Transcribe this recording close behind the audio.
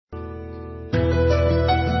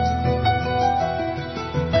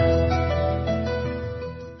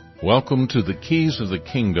Welcome to the Keys of the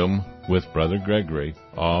Kingdom with Brother Gregory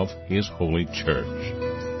of His Holy Church.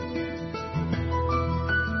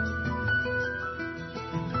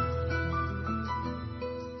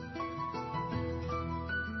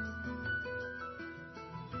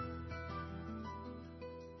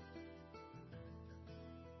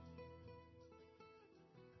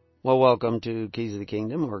 Well, welcome to Keys of the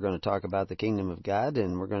Kingdom. We're going to talk about the Kingdom of God,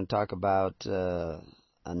 and we're going to talk about a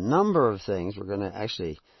number of things. We're going to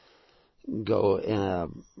actually go in a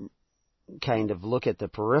kind of look at the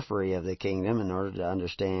periphery of the kingdom in order to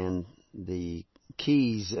understand the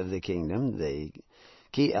keys of the kingdom, the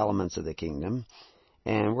key elements of the kingdom.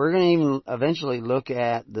 And we're going to even eventually look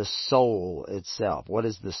at the soul itself. What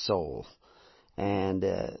is the soul? And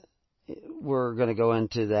we're going to go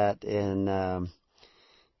into that in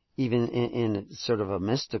even in sort of a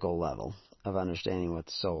mystical level of understanding what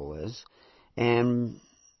the soul is. And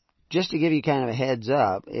just to give you kind of a heads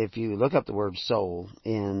up, if you look up the word soul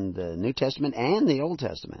in the New Testament and the Old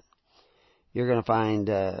Testament, you're going to find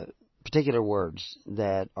particular words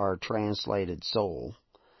that are translated soul.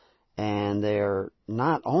 And they're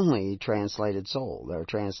not only translated soul, they're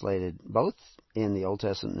translated both in the Old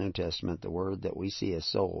Testament and New Testament. The word that we see as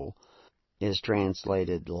soul is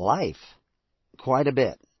translated life quite a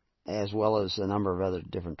bit, as well as a number of other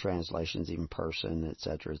different translations, even person,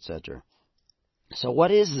 etc., etc. So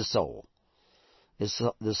what is the soul? Is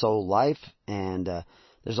the soul life? And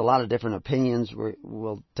there's a lot of different opinions.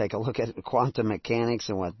 We'll take a look at quantum mechanics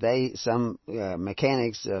and what some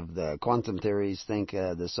mechanics of the quantum theories think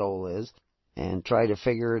the soul is, and try to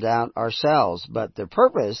figure it out ourselves. But the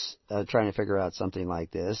purpose of trying to figure out something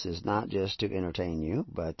like this is not just to entertain you,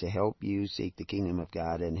 but to help you seek the kingdom of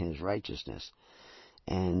God and His righteousness,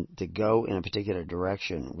 and to go in a particular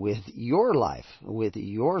direction with your life, with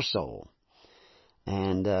your soul.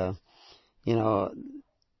 And,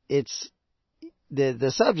 it's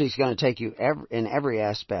the subject's going to take you in every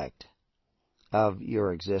aspect of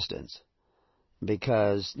your existence,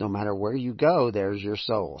 because no matter where you go, there's your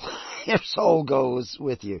soul. Your soul goes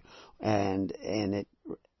with you, and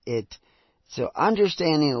so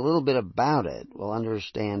understanding a little bit about it will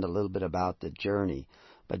understand a little bit about the journey,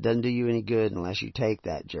 but it doesn't do you any good unless you take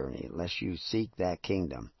that journey, unless you seek that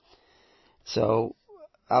kingdom. So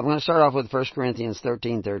I'm going to start off with 1 Corinthians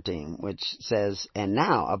 13:13, which says, "And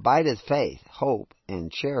now abideth faith, hope, and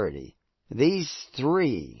charity. These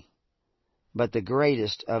three, but the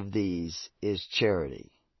greatest of these is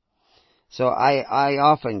charity." So I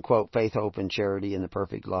often quote faith, hope, and charity in the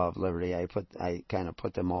perfect law of liberty. I kind of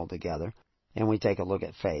put them all together. And we take a look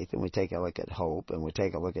at faith, and we take a look at hope, and we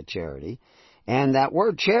take a look at charity. And that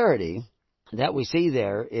word charity that we see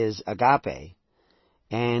there is agape.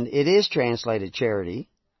 And it is translated charity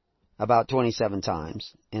about 27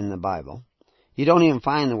 times in the Bible. You don't even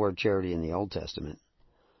find the word charity in the Old Testament.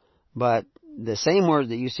 But the same word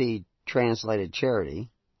that you see translated charity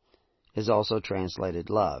is also translated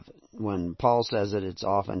love. When Paul says it, it's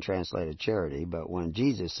often translated charity, but when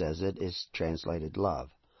Jesus says it, it's translated love.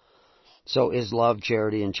 So is love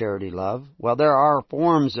charity and charity love? Well, there are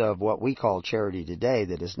forms of what we call charity today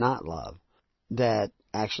that is not love, that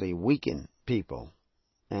actually weaken people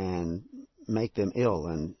and make them ill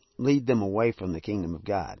and lead them away from the kingdom of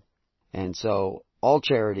God. And so all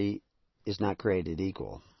charity is not created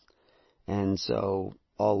equal. And so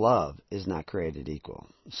all love is not created equal.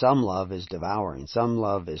 Some love is devouring. Some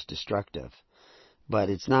love is destructive.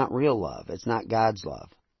 But it's not real love. It's not God's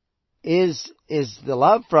love. Is the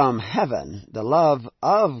love from heaven, the love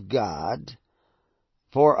of God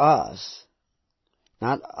for us,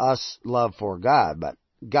 not us love for God, but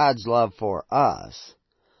God's love for us,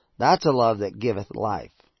 that's a love that giveth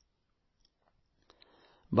life.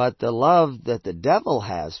 But the love that the devil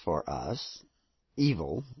has for us,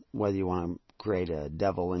 evil, whether you want to create a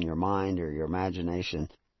devil in your mind or your imagination,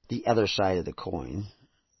 the other side of the coin,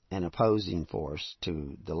 an opposing force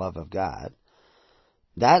to the love of God,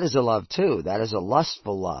 that is a love too. That is a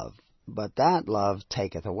lustful love. But that love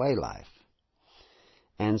taketh away life.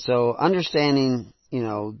 And so understanding,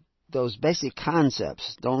 those basic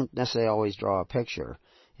concepts don't necessarily always draw a picture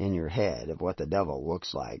in your head of what the devil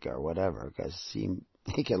looks like or whatever, because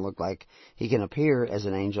he can appear as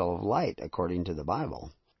an angel of light according to the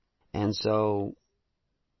Bible. And so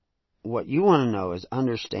what you want to know is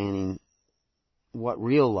understanding what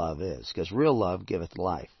real love is, because real love giveth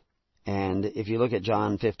life. And if you look at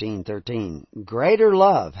John 15:13, "Greater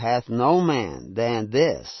love hath no man than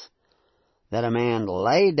this, that a man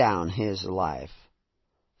lay down his life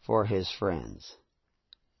for his friends."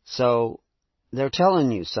 So they're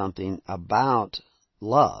telling you something about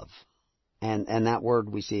love. And that word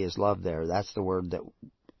we see as love there, that's the word that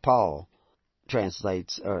Paul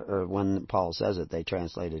translates, or when Paul says it, they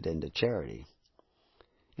translate it into charity.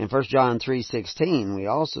 In 1 John 3:16, we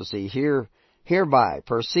also see, hereby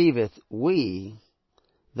perceiveth we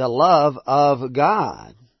the love of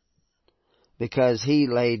God, because He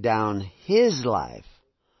laid down His life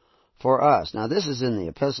for us. Now this is in the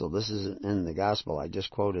epistle. This isn't in the gospel. I just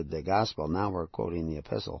quoted the gospel. Now we're quoting the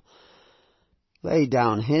epistle. Laid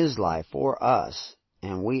down His life for us,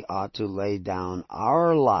 and we ought to lay down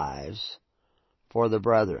our lives for the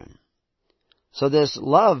brethren. So this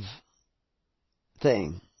love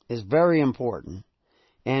thing is very important.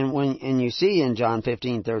 And you see in John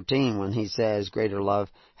 15:13 when He says, greater love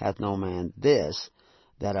hath no man this,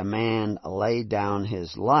 that a man laid down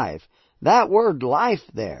his life. That word life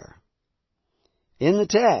there in the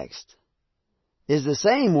text is the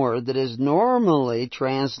same word that is normally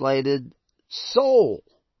translated soul.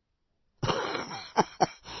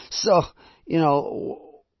 So,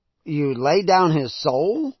 you lay down his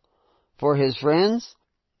soul for his friends.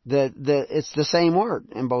 It's the same word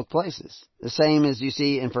in both places. The same as you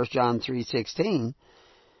see in 1 John 3:16,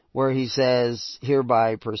 where he says,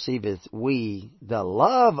 hereby perceiveth we the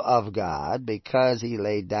love of God, because He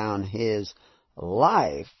laid down His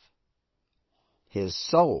life, His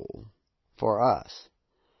soul, for us.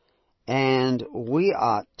 And we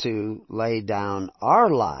ought to lay down our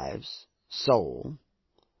lives, soul,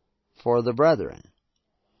 for the brethren.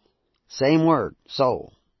 Same word,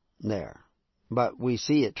 soul, there. But we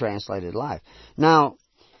see it translated life. Now,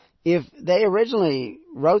 if they originally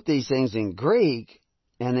wrote these things in Greek,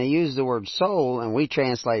 and they use the word soul, and we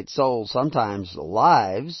translate soul sometimes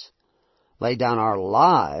lives, lay down our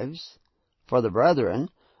lives for the brethren,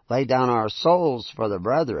 lay down our souls for the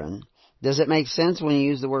brethren. Does it make sense when you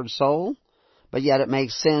use the word soul? But yet it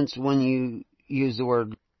makes sense when you use the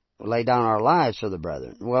word lay down our lives for the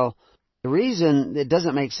brethren. Well, the reason it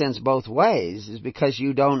doesn't make sense both ways is because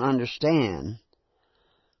you don't understand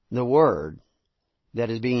the word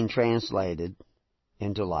that is being translated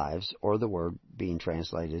into lives, or the word being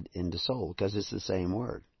translated into soul, because it's the same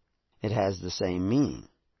word. It has the same meaning.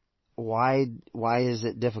 Why is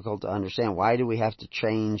it difficult to understand? Why do we have to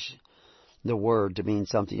change the word to mean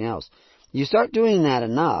something else? You start doing that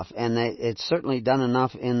enough, and it's certainly done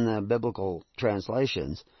enough in the biblical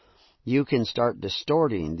translations, you can start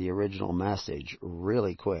distorting the original message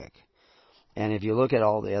really quick. And if you look at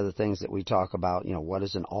all the other things that we talk about, what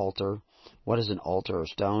is an altar? What is an altar of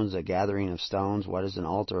stones? A gathering of stones? What is an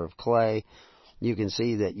altar of clay? You can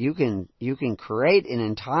see that you can create an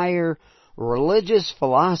entire religious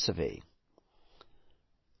philosophy,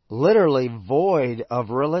 literally void of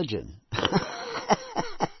religion,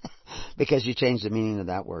 because you change the meaning of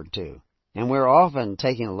that word too. And we're often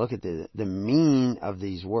taking a look at the meaning of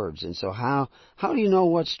these words. And so how do you know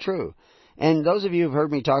what's true? And those of you who've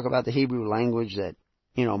heard me talk about the Hebrew language, that,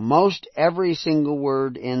 most every single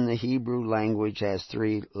word in the Hebrew language has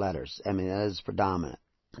 3 letters. I mean, that is predominant.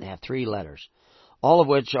 They have 3 letters, all of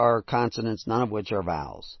which are consonants, none of which are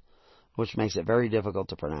vowels, which makes it very difficult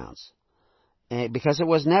to pronounce. Because it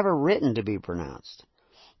was never written to be pronounced.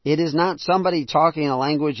 It is not somebody talking a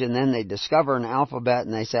language and then they discover an alphabet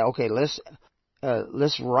and they say, okay,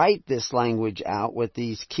 let's write this language out with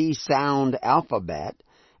these key sound alphabet,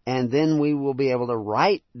 and then we will be able to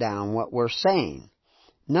write down what we're saying.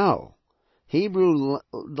 No. Hebrew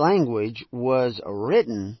language was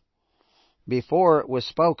written before it was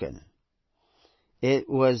spoken. It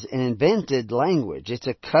was an invented language. It's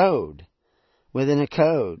a code within a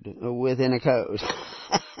code within a code.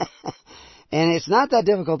 And it's not that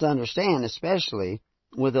difficult to understand, especially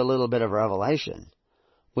with a little bit of revelation,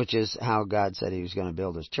 which is how God said He was going to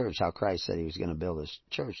build His church, how Christ said He was going to build His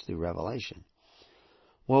church through revelation.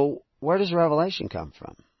 Well, where does revelation come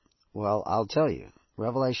from? Well, I'll tell you.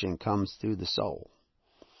 Revelation comes through the soul,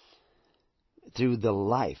 through the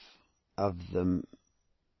life of the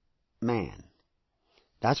man.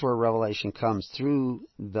 That's where revelation comes, through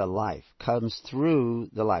the life. Comes through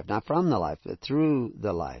the life. Not from the life, but through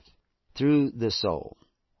the life. Through the soul.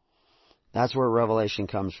 That's where revelation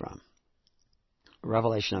comes from.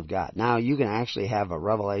 Revelation of God. Now, you can actually have a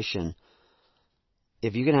revelation.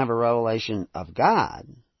 If you can have a revelation of God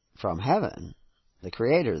from heaven, the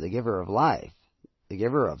Creator, the giver of life, the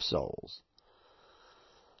giver of souls,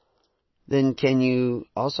 then can you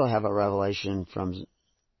also have a revelation from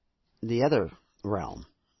the other realm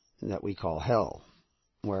that we call hell,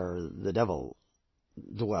 where the devil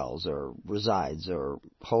dwells or resides or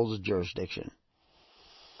holds jurisdiction?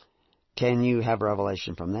 Can you have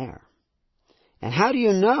revelation from there? And how do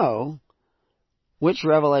you know which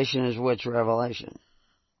revelation is which revelation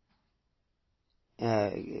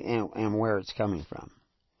and where it's coming from?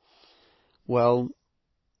 Well,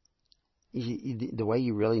 the way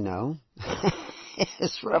you really know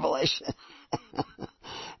is revelation.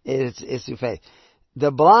 It's through faith.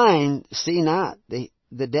 The blind see not,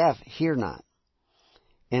 the deaf hear not.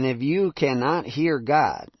 And if you cannot hear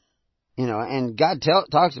God, and God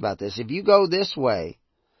talks about this, if you go this way,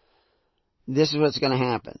 this is what's going to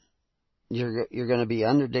happen. You're going to be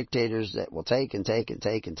under dictators that will take and take and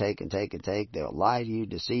take and take and take and take. They'll lie to you,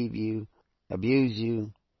 deceive you, abuse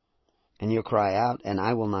you, and you'll cry out, and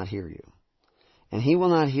I will not hear you. And he will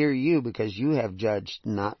not hear you because you have judged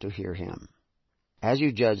not to hear him. As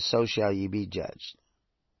you judge, so shall ye be judged.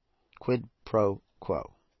 Quid pro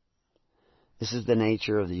quo. This is the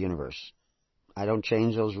nature of the universe. I don't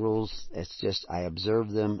change those rules. It's just I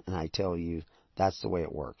observe them and I tell you that's the way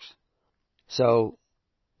it works. So,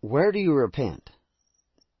 where do you repent?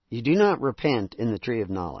 You do not repent in the tree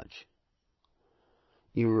of knowledge.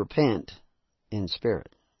 You repent in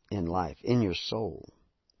spirit, in life, in your soul.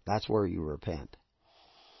 That's where you repent.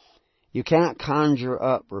 You cannot conjure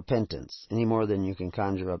up repentance any more than you can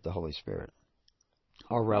conjure up the Holy Spirit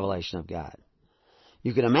or revelation of God.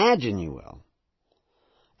 You can imagine you will.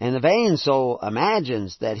 And the vain soul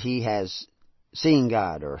imagines that he has seen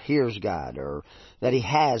God or hears God or that he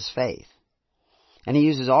has faith. And he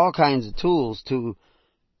uses all kinds of tools to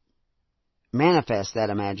manifest that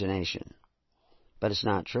imagination. But it's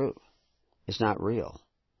not true. It's not real.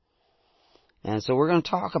 And so we're going to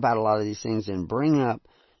talk about a lot of these things and bring up,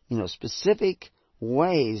 specific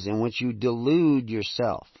ways in which you delude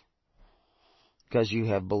yourself. Because you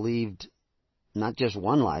have believed not just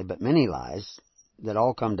one lie, but many lies that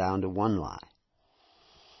all come down to one lie.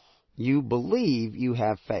 You believe you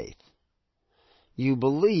have faith. You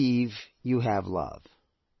believe you have love.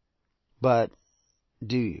 But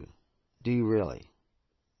do you? Do you really?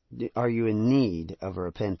 Are you in need of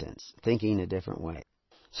repentance? Thinking a different way.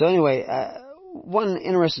 So anyway, one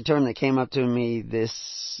interesting term that came up to me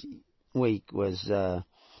this week was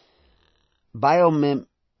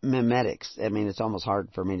biomimetics. I mean, it's almost hard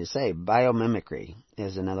for me to say. Biomimicry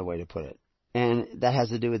is another way to put it. And that has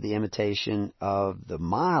to do with the imitation of the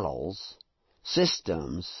models,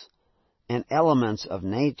 systems, and elements of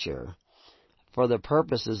nature for the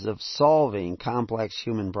purposes of solving complex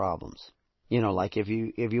human problems. Like if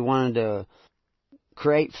you wanted to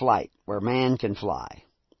create flight where man can fly,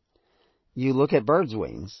 you look at birds'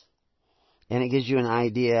 wings, and it gives you an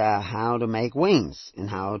idea how to make wings and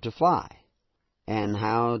how to fly, and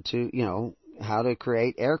how to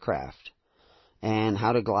create aircraft, and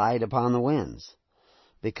how to glide upon the winds,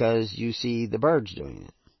 because you see the birds doing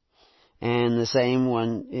it. And the same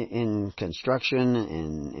one in construction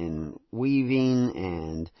and in weaving,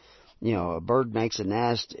 and a bird makes a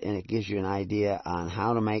nest and it gives you an idea on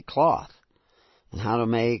how to make cloth and how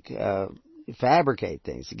to fabricate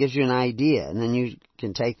things. It gives you an idea, and then you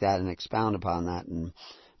can take that and expound upon that and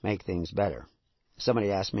make things better.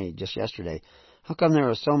 Somebody asked me just yesterday, how come there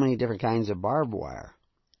are so many different kinds of barbed wire?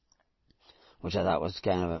 Which I thought was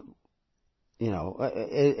kind of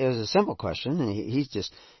it was a simple question. And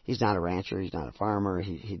he's not a rancher, he's not a farmer,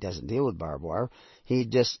 he doesn't deal with barbed wire. He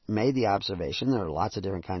just made the observation there are lots of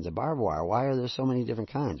different kinds of barbed wire. Why are there so many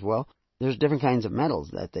different kinds? Well, there's different kinds of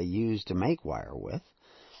metals that they use to make wire with.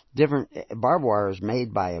 Different barbed wire is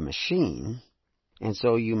made by a machine, and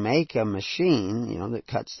so you make a machine,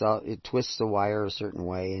 that it twists the wire a certain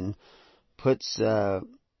way and puts the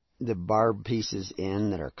barb pieces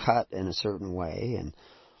in that are cut in a certain way,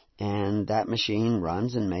 and that machine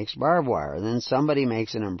runs and makes barbed wire. And then somebody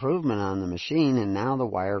makes an improvement on the machine, and now the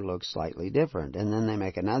wire looks slightly different. And then they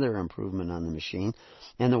make another improvement on the machine,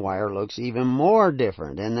 and the wire looks even more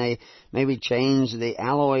different. And they maybe change the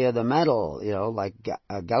alloy of the metal, like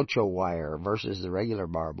a gaucho wire versus the regular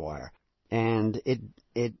barbed wire. And it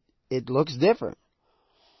looks different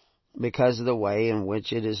because of the way in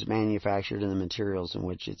which it is manufactured and the materials in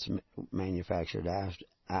which it's manufactured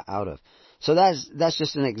out of. So that's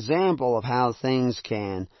just an example of how things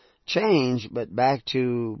can change. But back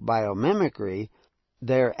to biomimicry,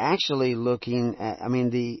 they're actually looking at,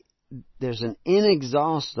 there's an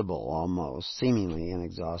seemingly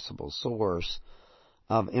inexhaustible source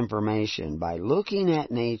of information by looking at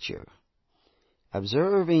nature,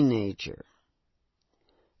 observing nature,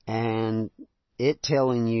 and it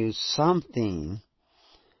telling you something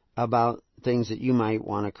about things that you might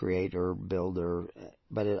want to create or build,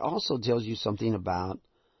 but it also tells you something about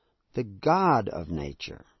the God of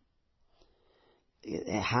nature.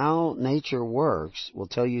 How nature works will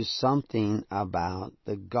tell you something about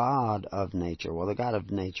the God of nature. Well, the God of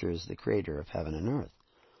nature is the creator of heaven and earth.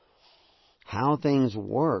 How things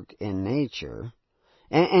work in nature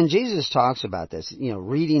And Jesus talks about this,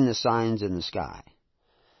 reading the signs in the sky.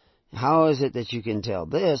 How is it that you can tell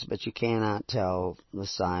this, but you cannot tell the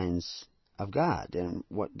signs of God and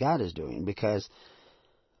what God is doing? Because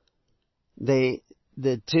that's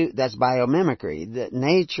biomimicry. That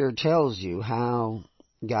nature tells you how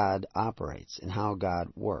God operates and how God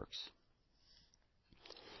works.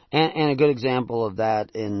 And a good example of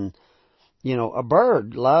that a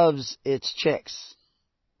bird loves its chicks,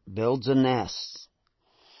 builds a nest,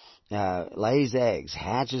 lays eggs,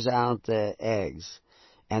 hatches out the eggs,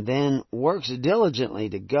 and then works diligently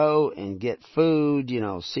to go and get food,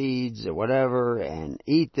 seeds or whatever, and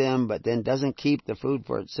eat them, but then doesn't keep the food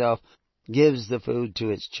for itself, gives the food to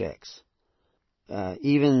its chicks.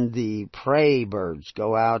 Even the prey birds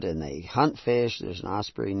go out and they hunt fish. There's an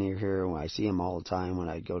osprey near here. I see him all the time when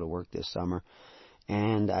I go to work this summer.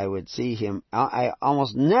 And I would see him. I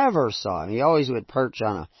almost never saw him. He always would perch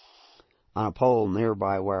on a pole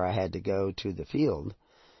nearby where I had to go to the field.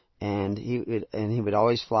 And he would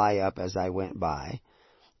always fly up as I went by.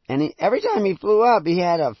 And every time he flew up, he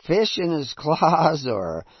had a fish in his claws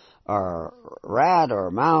or a rat or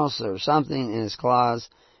a mouse or something in his claws.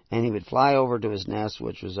 And he would fly over to his nest,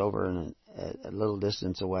 which was over a little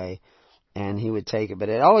distance away. And he would take it. But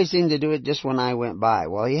it always seemed to do it just when I went by.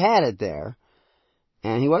 Well, he had it there.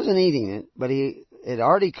 And he wasn't eating it, but he had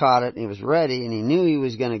already caught it, and he was ready, and he knew he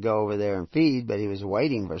was going to go over there and feed, but he was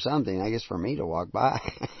waiting for something, I guess for me to walk by.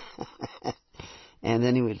 And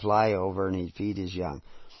then he would fly over, and he'd feed his young.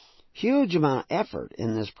 Huge amount of effort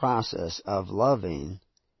in this process of loving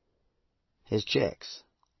his chicks.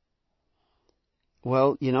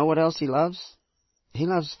 Well, you know what else he loves? He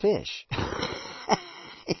loves fish.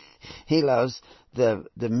 He loves the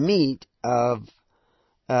meat of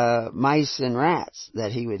mice and rats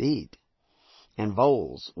that he would eat. And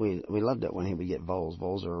voles. We loved it when he would get voles.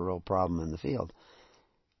 Voles are a real problem in the field.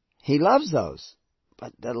 He loves those.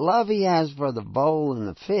 But the love he has for the vole and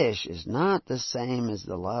the fish is not the same as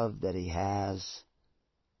the love that he has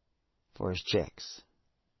for his chicks.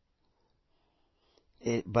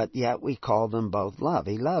 But yet we call them both love.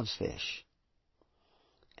 He loves fish.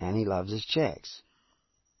 And he loves his chicks.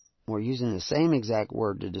 We're using the same exact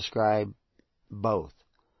word to describe both.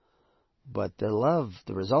 But the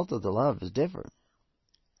result of the love is different.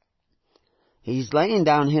 He's laying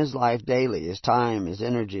down his life daily, his time, his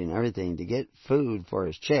energy, and everything to get food for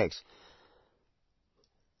his chicks.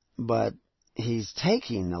 But he's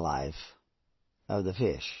taking the life of the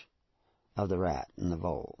fish, of the rat and the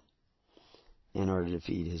vole, in order to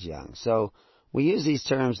feed his young. So we use these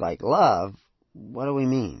terms like love. What do we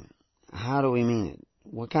mean? How do we mean it?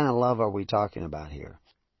 What kind of love are we talking about here?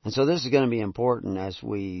 And so this is going to be important as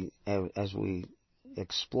we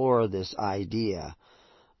explore this idea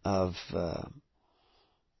of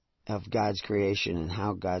God's creation and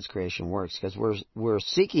how God's creation works, because we're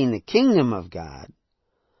seeking the kingdom of God.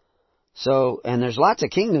 So, and there's lots of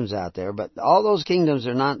kingdoms out there, but all those kingdoms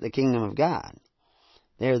are not the kingdom of God.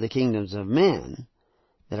 They're the kingdoms of men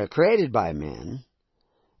that are created by men,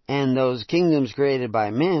 and those kingdoms created by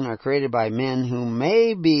men are created by men who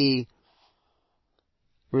may be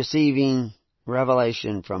receiving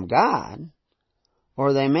revelation from God,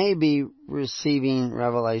 or they may be receiving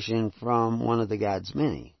revelation from one of the gods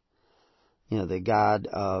many. The god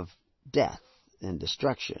of death and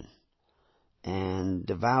destruction and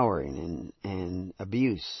devouring and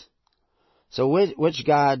abuse. So which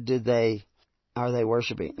god are they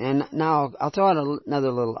worshiping? And now I'll throw out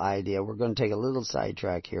another little idea. We're going to take a little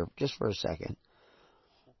sidetrack here just for a second.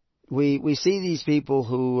 We see these people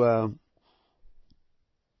who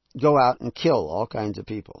go out and kill all kinds of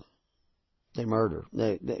people. They murder.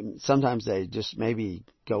 Sometimes they just maybe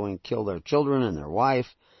go and kill their children and their wife,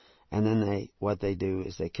 and then what they do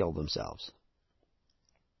is they kill themselves.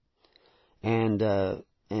 And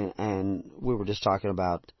we were just talking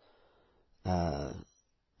about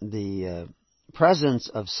the presence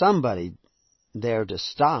of somebody there to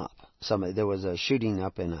stop somebody. There was a shooting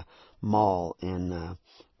up in a mall in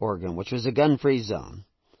Oregon, which was a gun-free zone.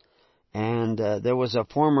 And there was a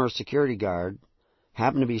former security guard,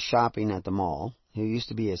 happened to be shopping at the mall, who used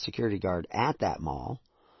to be a security guard at that mall,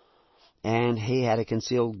 and he had a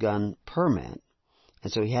concealed gun permit,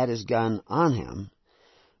 and so he had his gun on him,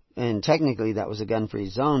 and technically that was a gun-free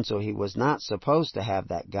zone, so he was not supposed to have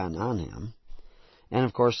that gun on him. And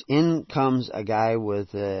of course, in comes a guy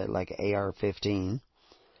with like an AR-15,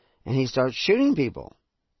 and he starts shooting people.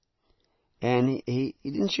 And he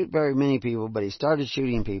didn't shoot very many people, but he started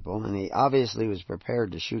shooting people, and he obviously was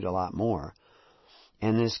prepared to shoot a lot more.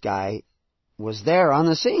 And this guy was there on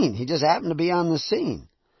the scene. He just happened to be on the scene.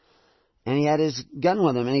 And he had his gun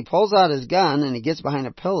with him, and he pulls out his gun, and he gets behind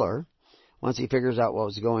a pillar once he figures out what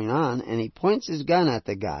was going on, and he points his gun at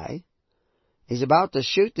the guy. He's about to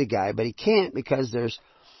shoot the guy, but he can't because there's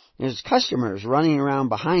customers running around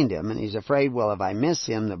behind him, and he's afraid, well, if I miss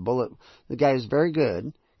him, the guy is very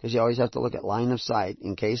good, because you always have to look at line of sight.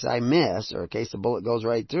 In case I miss, or in case the bullet goes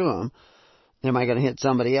right through him, am I going to hit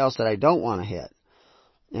somebody else that I don't want to hit?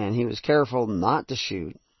 And he was careful not to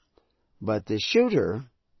shoot, but the shooter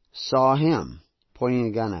saw him pointing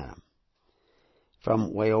a gun at him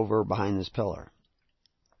from way over behind this pillar.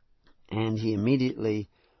 And he immediately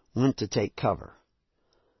went to take cover.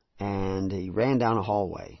 And he ran down a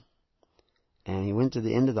hallway. And he went to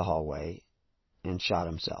the end of the hallway and shot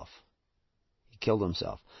himself. He killed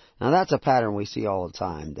himself. Now that's a pattern we see all the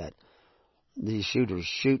time, that these shooters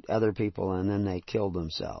shoot other people and then they kill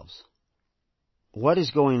themselves. What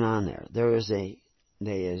is going on there? There is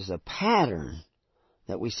a pattern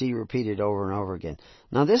that we see repeated over and over again.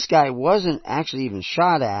 Now this guy wasn't actually even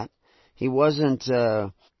shot at. He wasn't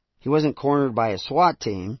cornered by a SWAT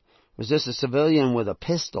team. It was just a civilian with a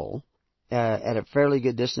pistol at a fairly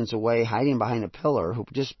good distance away, hiding behind a pillar, who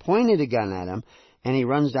just pointed a gun at him, and he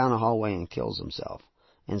runs down a hallway and kills himself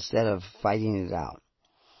instead of fighting it out.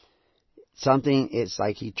 It's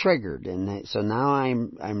like he triggered, and so now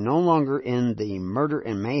I'm no longer in the murder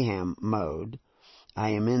and mayhem mode.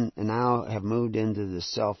 I now have moved into the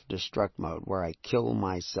self-destruct mode, where I kill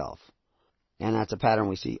myself. And that's a pattern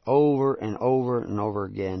we see over and over and over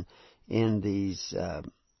again in these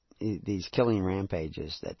killing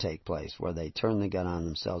rampages that take place, where they turn the gun on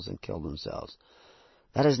themselves and kill themselves.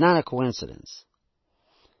 That is not a coincidence.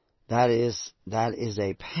 That is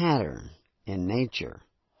a pattern in nature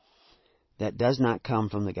that does not come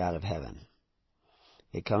from the God of heaven.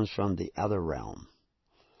 It comes from the other realm,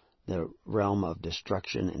 the realm of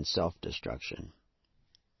destruction and self-destruction.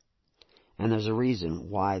 And there's a reason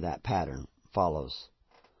why that pattern follows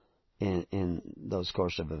in those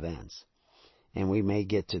course of events. And we may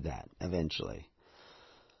get to that eventually.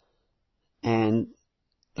 And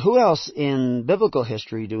who else in biblical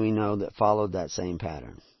history do we know that followed that same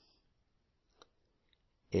pattern?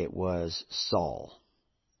 It was Saul.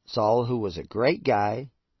 Saul, who was a great guy,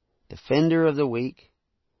 defender of the weak,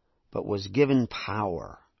 but was given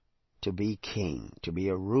power to be king, to be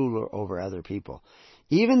a ruler over other people.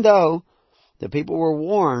 Even though the people were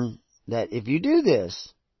warned that if you do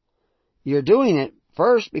this, you're doing it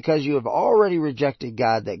first because you have already rejected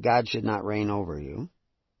God, that God should not reign over you.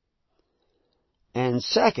 And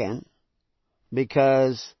second,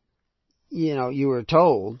 because, you were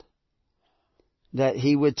told that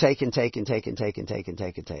he would take and take and take and take and take and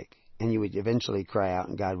take and take. And you would eventually cry out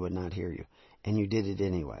and God would not hear you. And you did it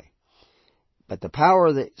anyway. But the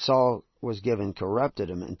power that Saul was given corrupted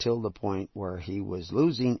him until the point where he was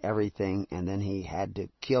losing everything, and then he had to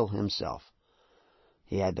kill himself.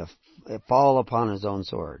 He had to fall upon his own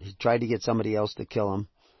sword. He tried to get somebody else to kill him,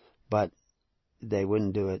 but they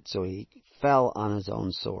wouldn't do it, so he fell on his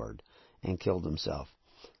own sword and killed himself.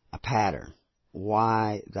 A pattern.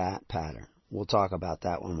 Why that pattern? We'll talk about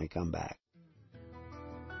that when we come back.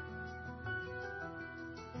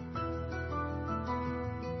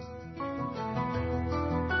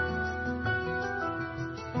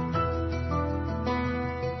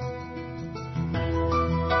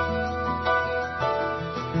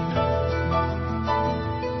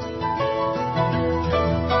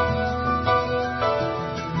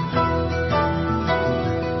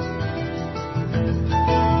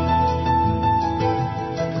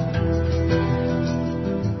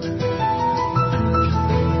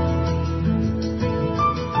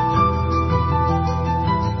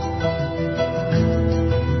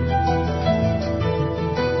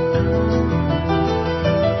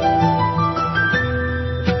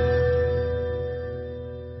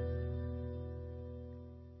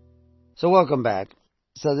 So welcome back.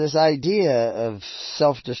 So this idea of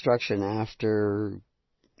self-destruction after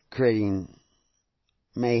creating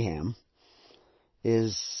mayhem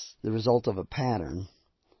is the result of a pattern.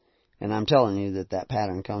 And I'm telling you that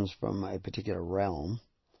pattern comes from a particular realm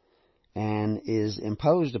and is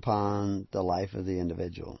imposed upon the life of the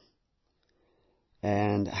individual.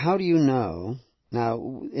 And how do you know? Now,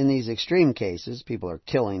 in these extreme cases, people are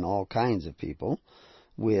killing all kinds of people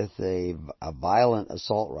with a violent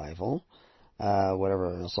assault rifle,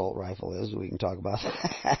 whatever an assault rifle is, we can talk about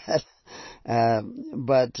that.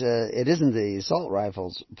 But it isn't the assault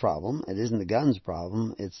rifle's problem, it isn't the gun's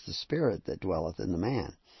problem, it's the spirit that dwelleth in the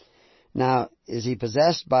man. Now, is he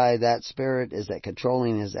possessed by that spirit? Is that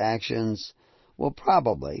controlling his actions? Well,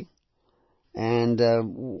 probably. And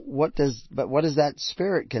what does that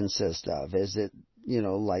spirit consist of? Is it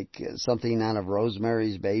like something out of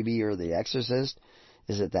Rosemary's Baby or The Exorcist?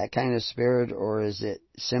 Is it that kind of spirit, or is it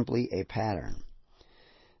simply a pattern?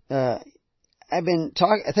 I've been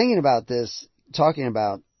thinking about this, talking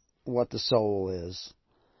about what the soul is.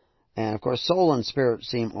 And of course, soul and spirit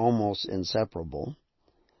seem almost inseparable.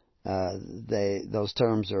 Those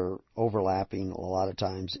terms are overlapping a lot of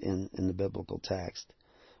times in the biblical text.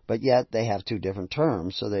 But yet they have two different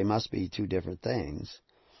terms, so they must be two different things,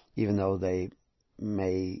 even though they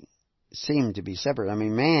may seem to be separate. I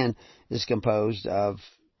mean, man is composed of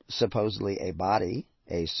supposedly a body,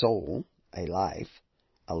 a soul, a life,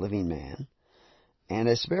 a living man, and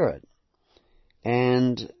a spirit.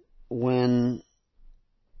 And when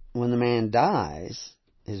the man dies,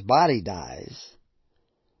 his body dies,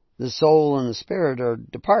 the soul and the spirit are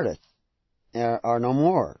departed, are no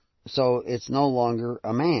more. So it's no longer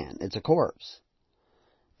a man, it's a corpse.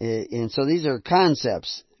 And so these are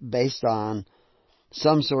concepts based on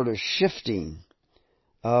some sort of shifting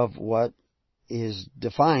of what is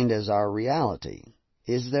defined as our reality.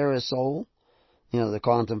 Is there a soul? The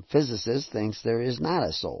quantum physicist thinks there is not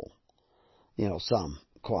a soul. Some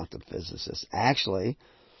quantum physicists. Actually,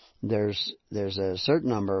 there's a certain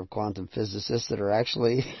number of quantum physicists that are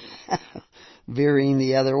actually veering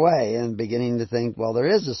the other way and beginning to think, well, there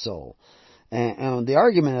is a soul. And the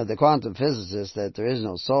argument of the quantum physicist that there is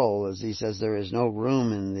no soul is he says there is no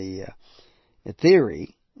room in the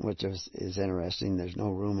theory, which is interesting. There's no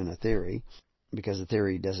room in a theory because the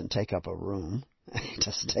theory doesn't take up a room. It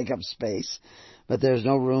doesn't take up space. But there's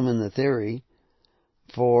no room in the theory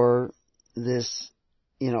for this,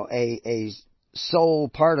 a soul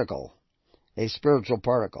particle, a spiritual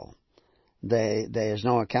particle. There's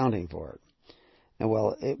no accounting for it. And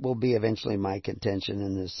well, it will be eventually my contention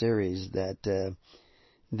in this series that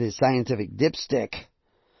the scientific dipstick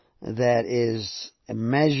that is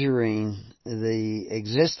measuring the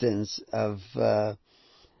existence of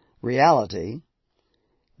reality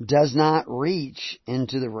does not reach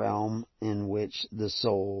into the realm in which the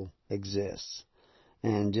soul exists.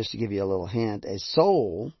 And just to give you a little hint, a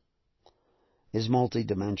soul is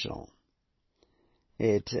multidimensional.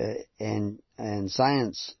 And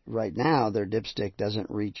science right now, their dipstick doesn't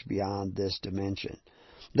reach beyond this dimension.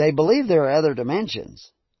 They believe there are other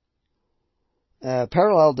dimensions,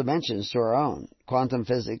 parallel dimensions to our own. Quantum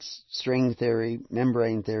physics, string theory,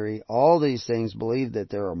 membrane theory, all these things believe that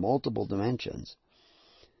there are multiple dimensions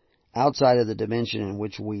outside of the dimension in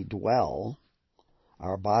which we dwell.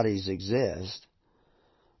 Our bodies exist.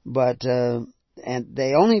 But and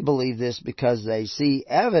they only believe this because they see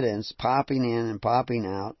evidence popping in and popping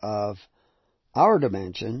out of our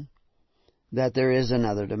dimension that there is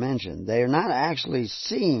another dimension. They are not actually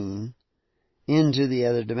seeing into the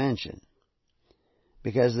other dimension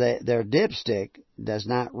because their dipstick does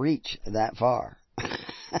not reach that far.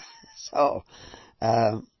 So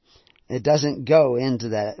it doesn't go into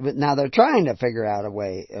that. But now they're trying to figure out a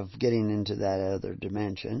way of getting into that other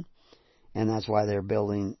dimension. And that's why they're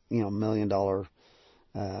building, $1 million,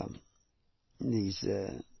 these,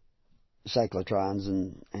 cyclotrons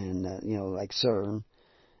and like CERN,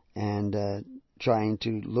 and, trying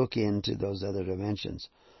to look into those other dimensions.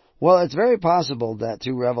 Well, it's very possible that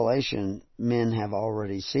through revelation, men have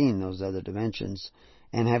already seen those other dimensions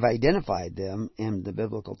and have identified them in the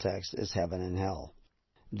biblical text as heaven and hell.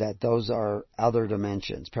 That those are other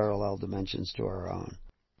dimensions, parallel dimensions to our own.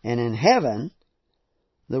 And in heaven,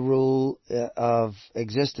 the rule of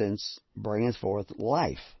existence bringeth forth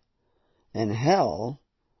life. In hell,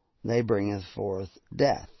 they bringeth forth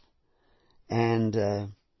death. And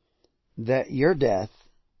that your death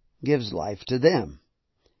gives life to them,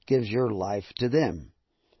 gives your life to them.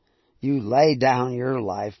 You lay down your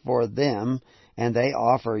life for them, and they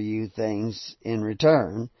offer you things in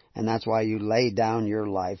return, and that's why you lay down your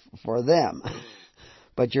life for them.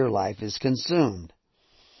 But your life is consumed.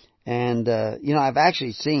 And, I've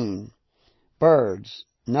actually seen birds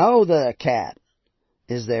know that a cat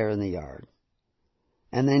is there in the yard.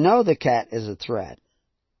 And they know the cat is a threat.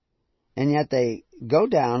 And yet they go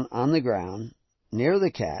down on the ground near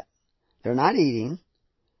the cat. They're not eating.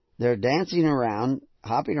 They're dancing around,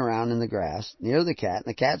 hopping around in the grass near the cat. And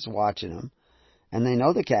the cat's watching them. And they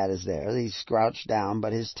know the cat is there. He's crouched down,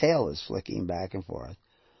 but his tail is flicking back and forth.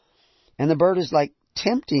 And the bird is like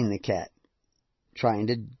tempting the cat, trying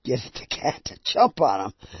to get the cat to jump on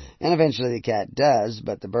him. And eventually the cat does,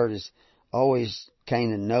 but the bird is always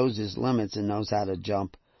kind of knows his limits and knows how to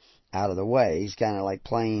jump out of the way. He's kind of like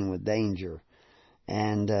playing with danger.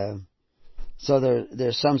 And so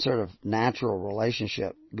there's some sort of natural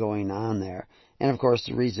relationship going on there. And of course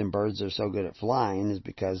the reason birds are so good at flying is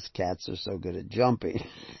because cats are so good at jumping.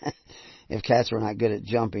 if cats were not good at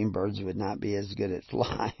jumping, birds would not be as good at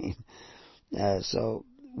flying. So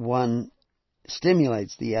one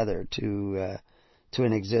stimulates the other to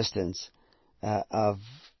an existence of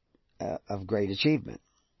great achievement.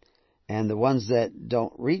 And the ones that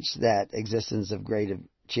don't reach that existence of great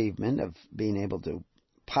achievement, of being able to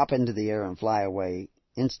pop into the air and fly away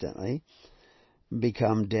instantly,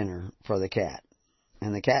 become dinner for the cat.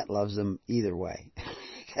 And the cat loves them either way,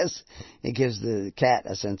 because it gives the cat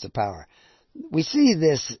a sense of power. We see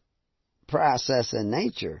this process in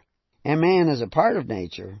nature, and man is a part of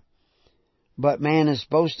nature, but man is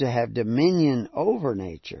supposed to have dominion over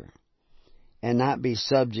nature and not be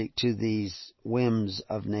subject to these whims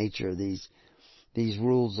of nature, these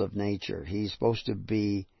rules of nature. He's supposed to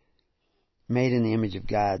be made in the image of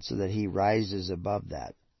God so that he rises above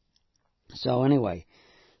that. So anyway,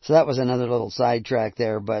 so that was another little sidetrack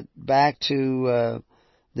there, but back to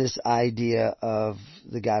this idea of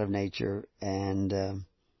the God of nature and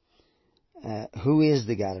who is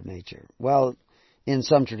the God of nature? Well, in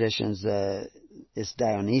some traditions, it's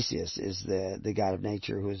Dionysius is the God of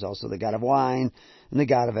nature, who is also the God of wine, and the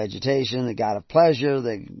God of vegetation, the God of pleasure,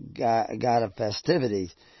 the God of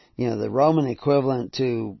festivities. You know, the Roman equivalent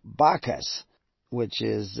to Bacchus, which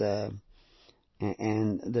is,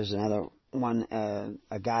 and there's another one,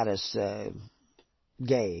 a goddess,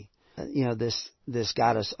 Gaia. You know, this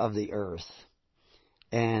goddess of the earth,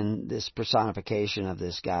 and this personification of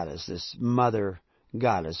this goddess, this mother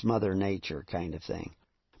goddess, mother nature kind of thing.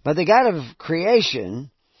 But the God of creation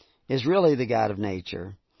is really the God of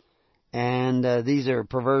nature, and these are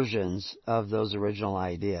perversions of those original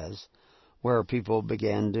ideas, where people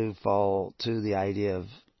began to fall to the idea of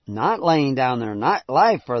not laying down their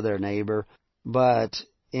life for their neighbor, but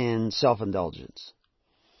in self-indulgence.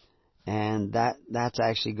 And that's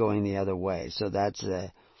actually going the other way. So that's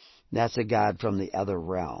a God from the other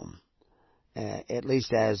realm. At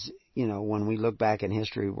least as, you know, when we look back in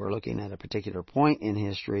history, we're looking at a particular point in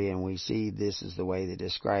history, and we see this is the way they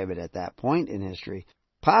describe it at that point in history.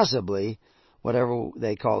 Possibly, whatever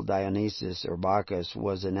they called Dionysus or Bacchus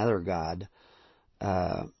was another god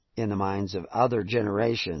in the minds of other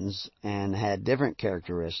generations and had different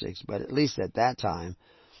characteristics, but at least at that time,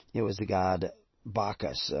 it was the god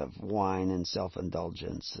Bacchus of wine and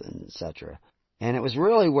self-indulgence, and etc. And it was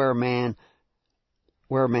really where man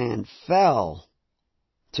fell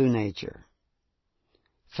to nature,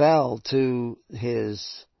 fell to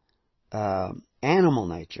his animal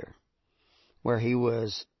nature, where he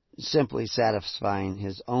was simply satisfying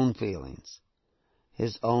his own feelings,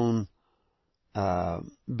 his own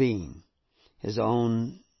being, his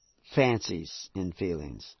own fancies and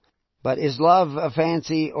feelings. But is love a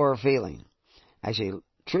fancy or a feeling? Actually,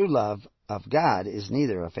 true love of God is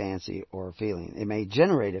neither a fancy or a feeling. It may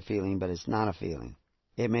generate a feeling, but it's not a feeling.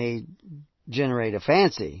 It may generate a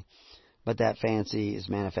fancy, but that fancy is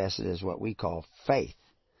manifested as what we call faith.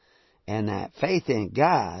 And that faith in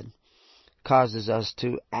God causes us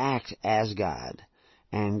to act as God.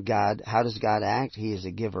 And God, how does God act? He is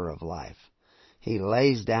a giver of life. He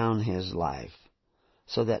lays down His life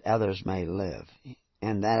so that others may live.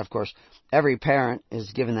 And that, of course, every parent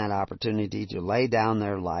is given that opportunity to lay down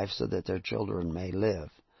their life so that their children may live.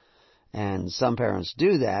 And some parents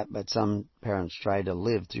do that, but some parents try to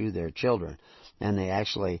live through their children. And they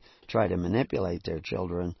actually try to manipulate their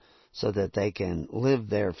children so that they can live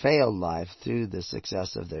their failed life through the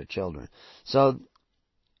success of their children. So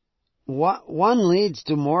one leads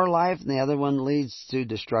to more life and the other one leads to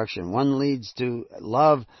destruction. One leads to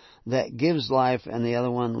love that gives life, and the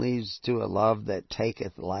other one leads to a love that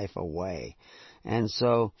taketh life away. And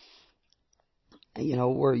so, you know,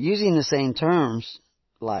 we're using the same terms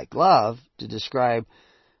like love to describe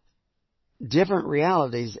different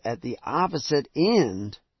realities at the opposite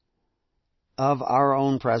end of our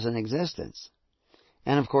own present existence.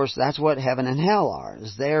 And of course, that's what heaven and hell are,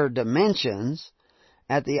 is they're dimensions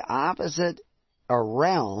at the opposite, or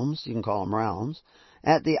realms, you can call them realms,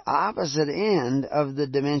 at the opposite end of the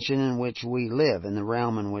dimension in which we live, in the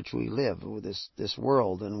realm in which we live, this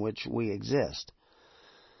world in which we exist.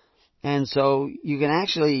 And so you can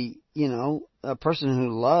actually, you know, a person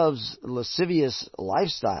who loves lascivious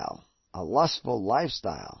lifestyle, a lustful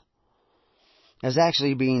lifestyle, is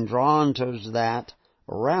actually being drawn towards that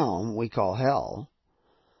realm we call hell.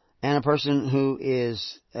 And a person who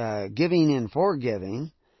is giving and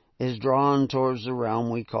forgiving is drawn towards the realm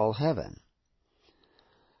we call heaven.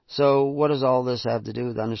 So what does all this have to do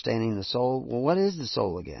with understanding the soul? Well, what is the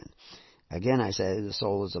soul again? Again, I say the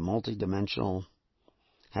soul is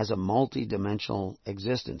has a multidimensional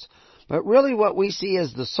existence. But really what we see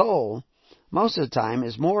as the soul, most of the time,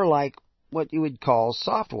 is more like what you would call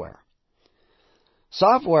software.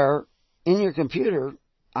 software in your computer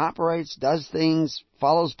operates, does things,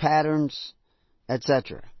 follows patterns,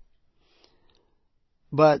 etc.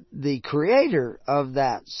 But the creator of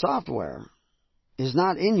that software is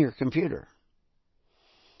not in your computer.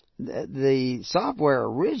 The software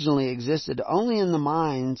originally existed only in the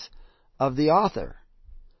minds of the author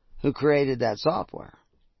who created that software.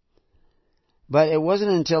 But it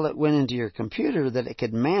wasn't until it went into your computer that it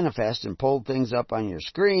could manifest and pull things up on your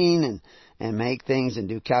screen and make things and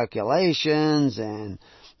do calculations and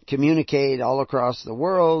communicate all across the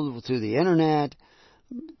world through the internet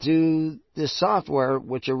to this software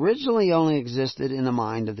which originally only existed in the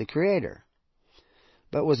mind of the creator,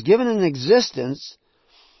 but was given an existence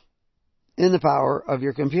in the power of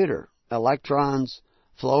your computer. Electrons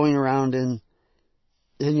flowing around in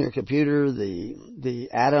your computer, the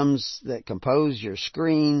atoms that compose your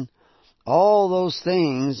screen, all those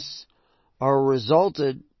things are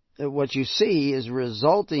resulted, what you see is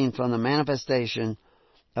resulting from the manifestation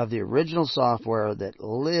of the original software that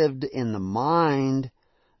lived in the mind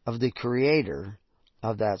of the creator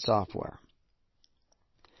of that software.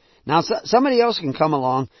 Now, somebody else can come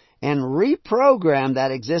along and reprogram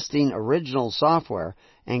that existing original software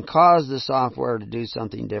and cause the software to do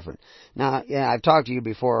something different. Now, yeah, I've talked to you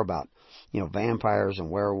before about, vampires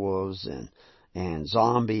and werewolves and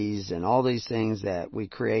zombies and all these things that we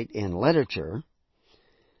create in literature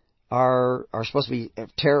are supposed to be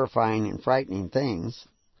terrifying and frightening things.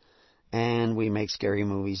 And we make scary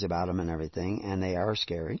movies about them and everything, and they are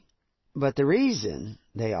scary. But the reason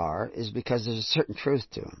they are is because there's a certain truth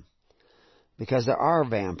to them. Because there are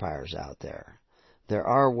vampires out there. There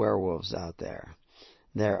are werewolves out there.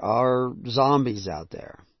 There are zombies out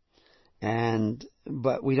there.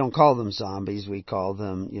 But we don't call them zombies. We call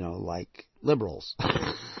them, like liberals.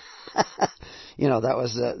 That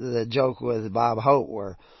was the joke with Bob Hope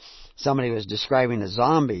where somebody was describing a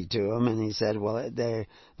zombie to him and he said, well,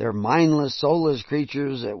 they're mindless, soulless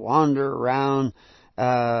creatures that wander around,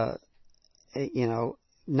 not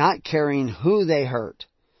caring who they hurt.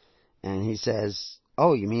 And he says,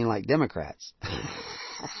 oh, you mean like Democrats?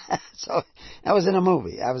 So that was in a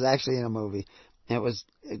movie. I was actually in a movie. It was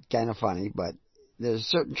kind of funny, but there's a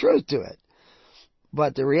certain truth to it.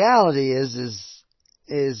 But the reality is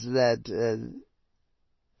that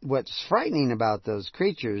what's frightening about those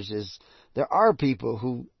creatures is there are people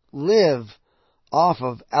who live off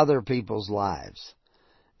of other people's lives.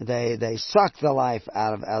 They suck the life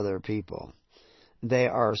out of other people. They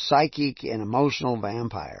are psychic and emotional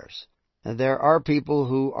vampires. There are people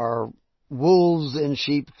who are wolves in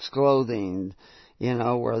sheep's clothing,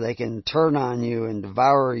 where they can turn on you and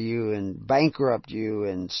devour you and bankrupt you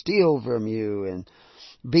and steal from you and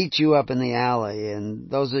beat you up in the alley,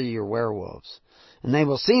 and those are your werewolves. And they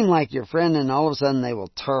will seem like your friend, and all of a sudden they will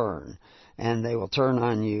turn, and they will turn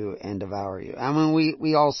on you and devour you. I mean,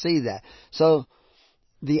 we all see that. So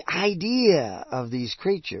the idea of these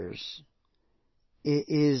creatures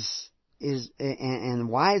is and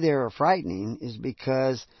why they're frightening is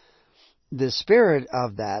because the spirit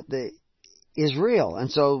of that is real.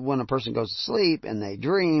 And so when a person goes to sleep and they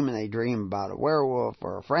dream about a werewolf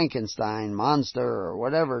or a Frankenstein monster or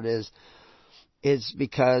whatever it is, it's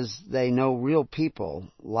because they know real people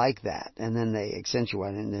like that. And then they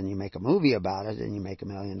accentuate it, and then you make a movie about it and you make $1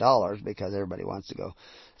 million because everybody wants to go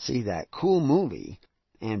see that cool movie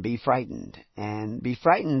and be frightened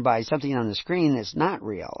by something on the screen that's not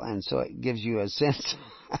real. And so it gives you a sense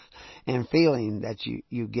and feeling that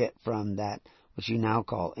you get from that, which you now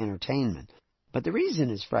call entertainment. But the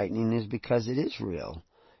reason it's frightening is because it is real.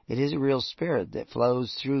 It is a real spirit that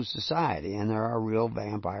flows through society, and there are real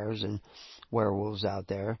vampires and werewolves out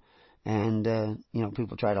there. And,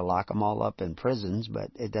 people try to lock them all up in prisons,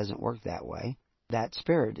 but it doesn't work that way. That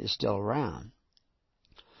spirit is still around.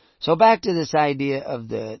 So back to this idea of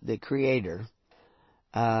the creator,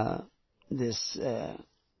 this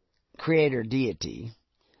creator deity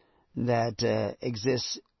that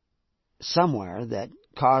exists somewhere that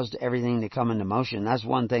caused everything to come into motion. That's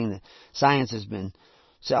one thing that science has been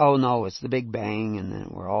saying, oh no, it's the Big Bang, and then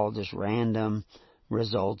we're all just random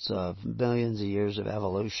results of billions of years of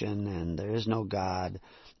evolution, and there is no God.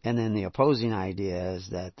 And then the opposing idea is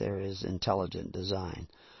that there is intelligent design.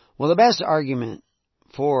 Well, the best argument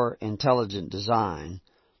for intelligent design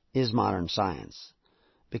is modern science.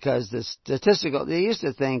 Because they used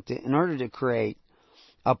to think that in order to create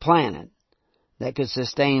a planet that could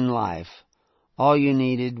sustain life, all you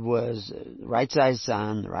needed was the right-sized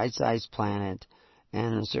sun, the right-sized planet,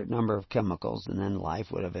 and a certain number of chemicals, and then life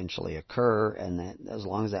would eventually occur, and that as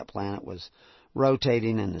long as that planet was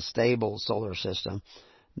rotating in a stable solar system,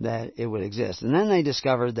 that it would exist. And then they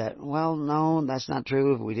discovered that, well, no, that's not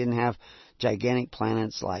true. If we didn't have gigantic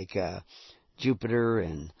planets like Jupiter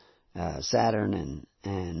and Saturn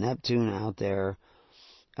and Neptune out there,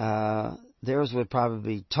 theirs would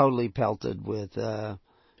probably be totally pelted with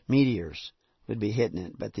meteors, would be hitting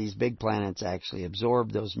it. But these big planets actually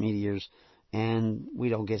absorb those meteors, and we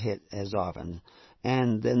don't get hit as often.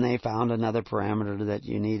 And then they found another parameter that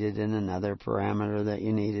you needed, and another parameter that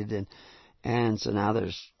you needed, and so now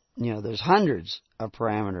there's hundreds of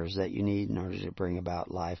parameters that you need in order to bring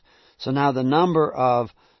about life. So now the number of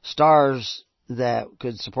stars that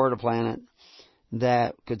could support a planet,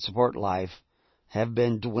 that could support life, have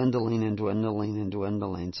been dwindling and dwindling and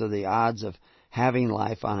dwindling. So the odds of having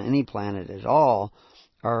life on any planet at all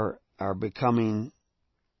are becoming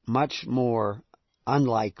much more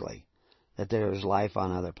unlikely that there is life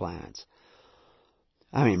on other planets.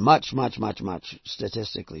 I mean, much,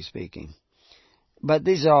 statistically speaking. But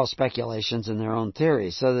these are all speculations in their own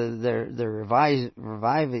theory, so they're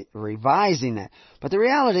revising that. But the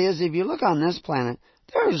reality is, if you look on this planet,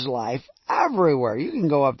 there's life everywhere. You can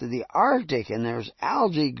go up to the Arctic, and there's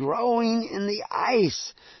algae growing in the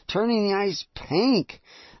ice, turning the ice pink.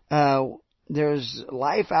 There's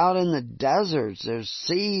life out in the deserts. There's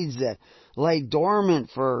seeds that lay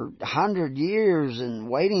dormant for 100 years and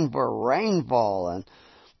waiting for rainfall,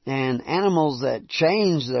 and animals that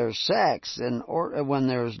change their sex, and when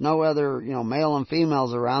there's no other, male and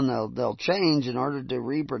females around, they'll change in order to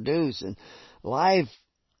reproduce, and life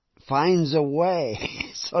finds a way,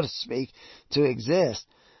 so to speak, to exist.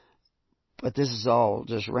 But this is all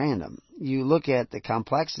just random. You look at the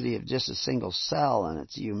complexity of just a single cell and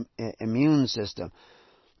its immune system.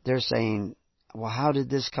 They're saying, well, how did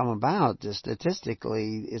this come about?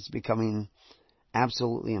 Statistically, it's becoming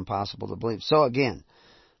absolutely impossible to believe. So again,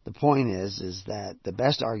 the point is that the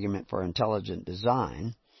best argument for intelligent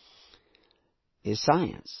design is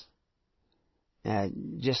science.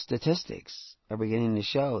 Just statistics are beginning to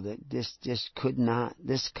show that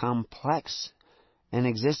this complex an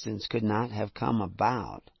existence could not have come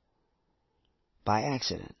about by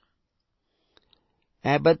accident.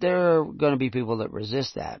 But there are going to be people that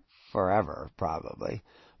resist that forever, probably.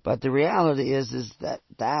 But the reality is that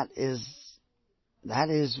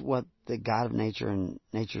is what the God of nature and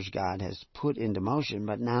nature's God has put into motion.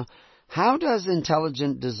 But now, how does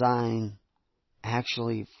intelligent design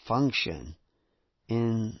actually function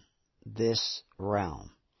in this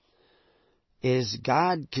realm? Is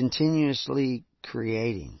God continuously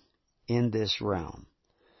creating in this realm,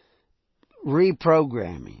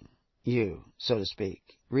 reprogramming you, so to speak,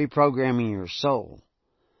 reprogramming your soul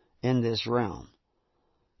in this realm?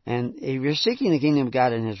 And if you're seeking the kingdom of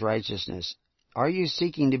God and His righteousness, are you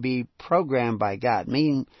seeking to be programmed by God,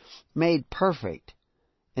 meaning made perfect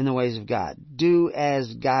in the ways of God? Do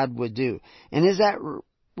as God would do. And is that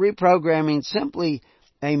reprogramming simply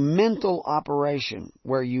a mental operation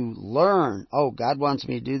where you learn, oh, God wants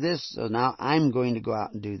me to do this, so now I'm going to go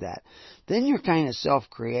out and do that? Then you're kind of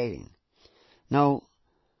self-creating. No,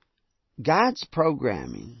 God's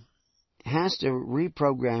programming has to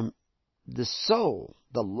reprogram the soul,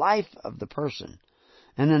 the life of the person.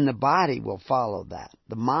 And then the body will follow that.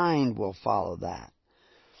 The mind will follow that.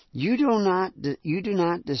 You do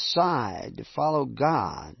not decide to follow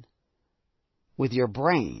God with your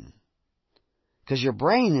brain, because your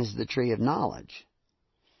brain is the tree of knowledge.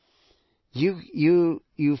 You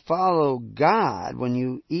follow God when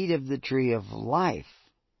you eat of the tree of life.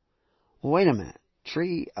 Wait a minute.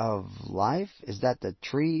 Tree of life? Is that the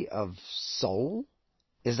tree of soul?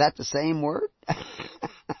 Is that the same word?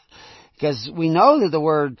 Because we know that the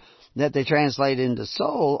word that they translate into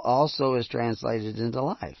soul also is translated into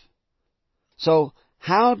life. So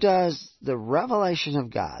how does the revelation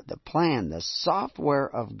of God, the plan, the software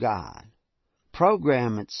of God,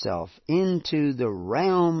 program itself into the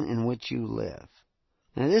realm in which you live?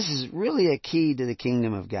 Now this is really a key to the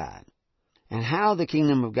kingdom of God, and how the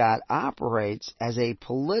kingdom of God operates as a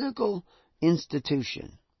political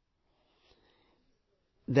institution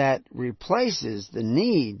that replaces the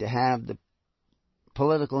need to have the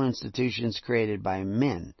political institutions created by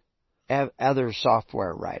men, other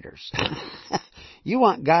software writers. You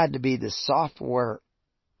want God to be the software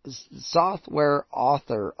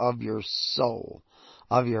author of your soul,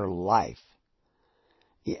 of your life.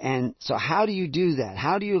 And so how do you do that?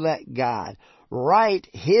 How do you let God write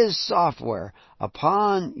His software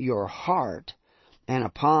upon your heart and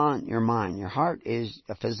upon your mind? Your heart is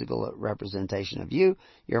a physical representation of you.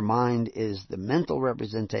 Your mind is the mental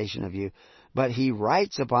representation of you. But He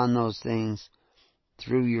writes upon those things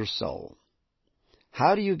through your soul.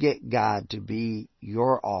 How do you get God to be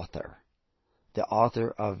your author the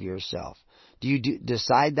author of yourself. Do you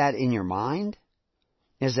decide that in your mind?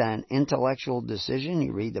 Is that an intellectual decision?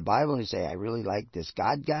 You read the Bible and you say, I really like this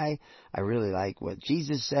God guy. I really like what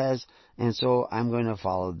Jesus says, and so I'm going to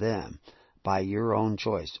follow them by your own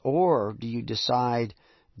choice. Or do you decide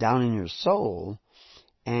down in your soul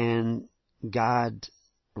and God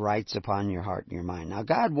writes upon your heart and your mind? Now,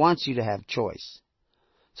 God wants you to have choice.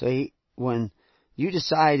 So when you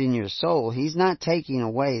decide in your soul, He's not taking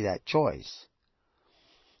away that choice.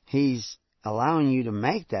 He's allowing you to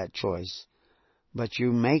make that choice, but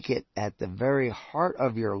you make it at the very heart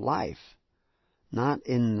of your life, not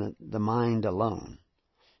in the mind alone.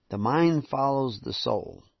 The mind follows the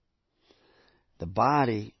soul. The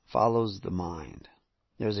body follows the mind.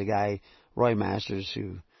 There's a guy, Roy Masters,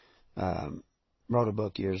 who wrote a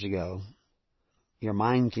book years ago, Your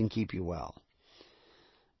Mind Can Keep You Well.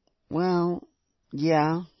 Well,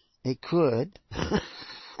 yeah, it could.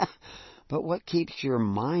 But what keeps your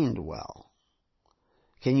mind well?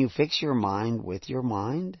 Can you fix your mind with your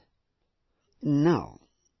mind? No.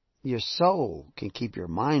 Your soul can keep your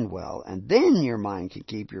mind well, and then your mind can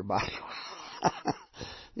keep your body well.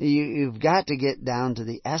 You've got to get down to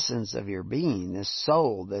the essence of your being, this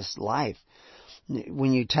soul, this life.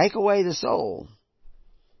 When you take away the soul,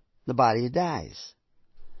 the body dies.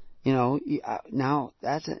 Now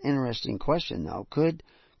that's an interesting question, though. Could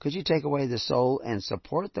you take away the soul and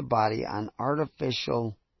support the body on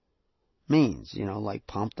artificial means? Like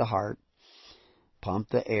pump the heart, pump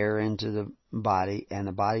the air into the body, and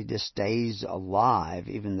the body just stays alive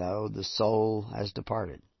even though the soul has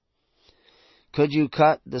departed. Could you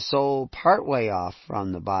cut the soul partway off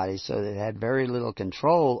from the body so that it had very little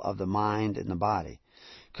control of the mind and the body?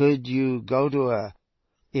 Could you go to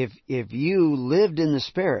if you lived in the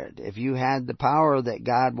Spirit, if you had the power that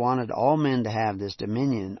God wanted all men to have, this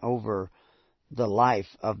dominion over the life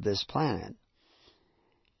of this planet,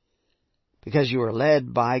 because you were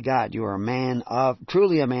led by God, you were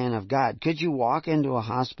truly a man of God, could you walk into a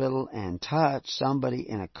hospital and touch somebody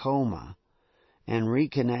in a coma and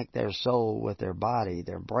reconnect their soul with their body?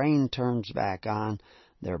 Their brain turns back on,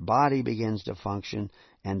 their body begins to function,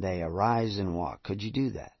 and they arise and walk. Could you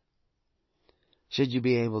do that? Should you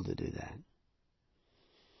be able to do that?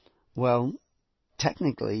 Well,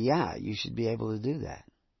 technically, yeah, you should be able to do that.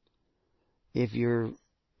 If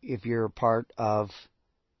you're a part of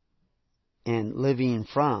and living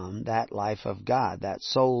from that life of God, that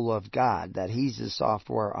soul of God, that He's the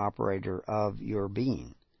software operator of your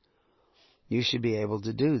being, you should be able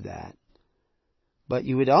to do that. But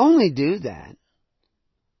you would only do that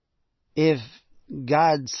if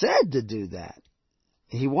God said to do that.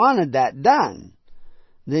 He wanted that done.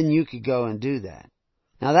 Then you could go and do that.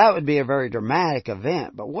 Now that would be a very dramatic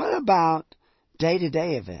event, but what about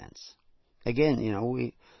day-to-day events? Again,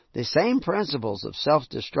 the same principles of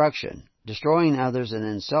self-destruction, destroying others and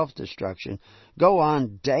then self-destruction, go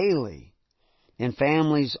on daily in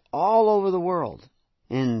families all over the world,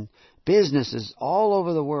 in businesses all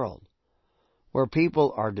over the world, where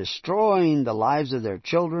people are destroying the lives of their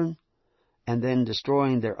children and then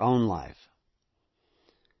destroying their own life.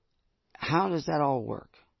 How does that all work?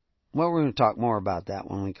 Well, we're going to talk more about that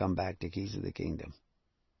when we come back to Keys of the Kingdom.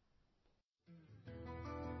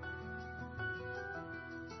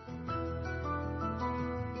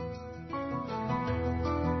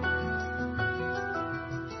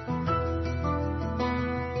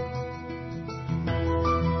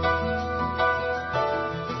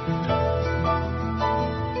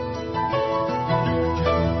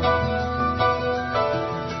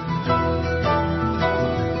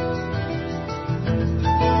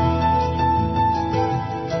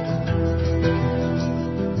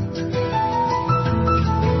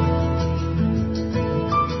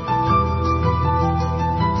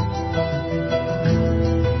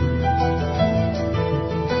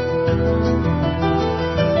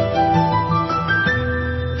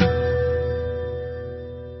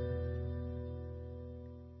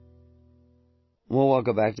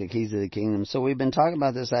 Welcome back to Keys of the Kingdom. So we've been talking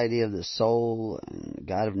about this idea of the soul and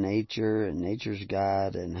God of nature and nature's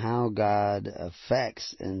God and how God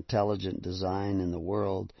affects intelligent design in the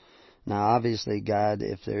world. Now obviously God,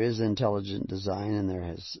 if there is intelligent design,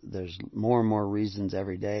 and there's more and more reasons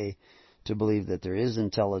every day to believe that there is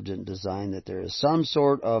intelligent design, that there is some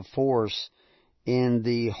sort of force in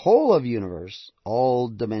the whole of the universe, all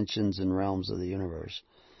dimensions and realms of the universe,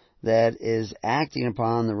 that is acting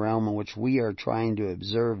upon the realm in which we are trying to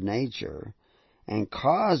observe nature and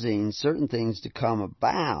causing certain things to come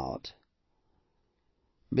about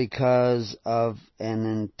because of an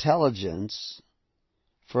intelligence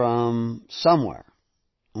from somewhere.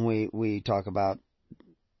 We talk about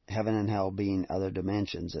heaven and hell being other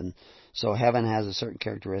dimensions. And so heaven has a certain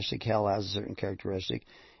characteristic, hell has a certain characteristic,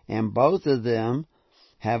 and both of them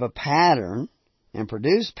have a pattern and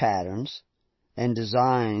produce patterns and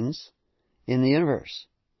designs in the universe.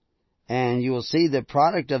 And you will see the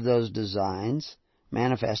product of those designs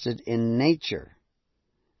manifested in nature,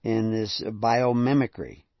 in this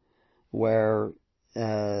biomimicry, where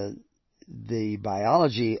the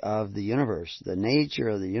biology of the universe, the nature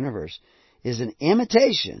of the universe, is an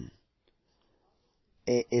imitation,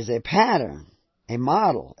 is a pattern, a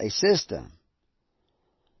model, a system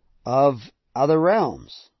of other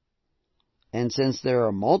realms. And since there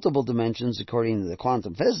are multiple dimensions according to the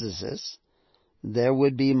quantum physicists, there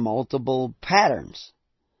would be multiple patterns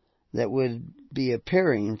that would be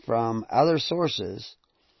appearing from other sources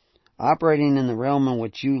operating in the realm in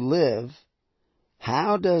which you live.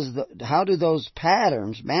 How do those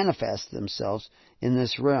patterns manifest themselves in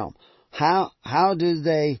this realm? How do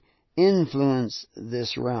they influence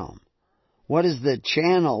this realm? What is the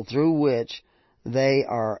channel through which they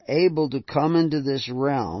are able to come into this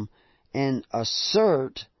realm and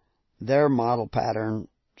assert their model pattern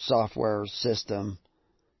software system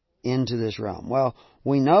into this realm? Well,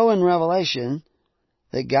 we know in Revelation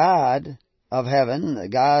that God of heaven,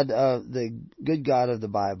 the good God of the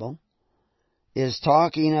Bible, is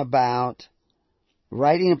talking about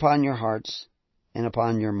writing upon your hearts and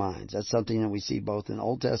upon your minds. That's something that we see both in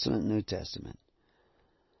Old Testament and New Testament.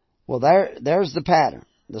 Well, there's the pattern.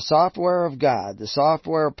 The software of God, the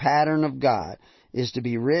software pattern of God, is to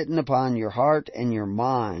be written upon your heart and your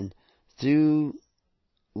mind through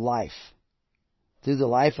life, through the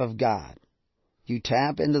life of God. You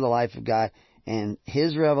tap into the life of God, and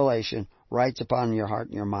His revelation writes upon your heart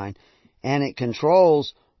and your mind, and it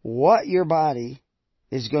controls what your body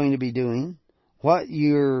is going to be doing, what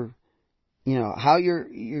how you're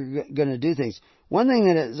going to do things. One thing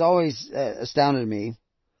that has always astounded me,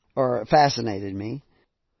 or fascinated me,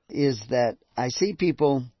 is that I see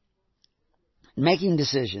people making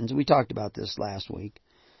decisions. We talked about this last week.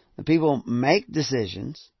 The people make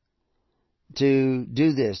decisions to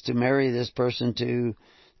do this, to marry this person, to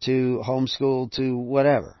homeschool, to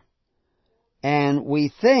whatever. And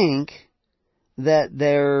we think that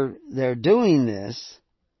they're doing this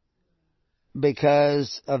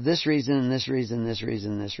because of this reason, and this reason, this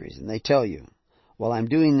reason, this reason. They tell you, well, I'm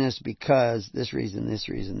doing this because this reason, this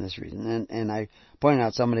reason, this reason. And I pointed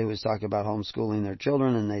out somebody was talking about homeschooling their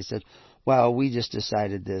children, and they said, well, we just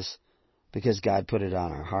decided this because God put it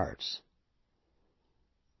on our hearts.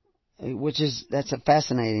 That's a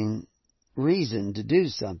fascinating reason to do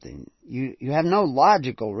something. You have no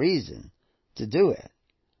logical reason to do it,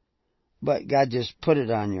 but God just put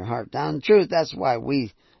it on your heart. Now, in truth, that's why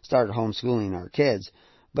we started homeschooling our kids.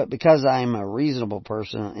 But because I'm a reasonable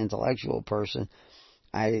person, an intellectual person,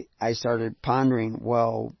 I started pondering,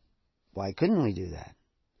 well, why couldn't we do that?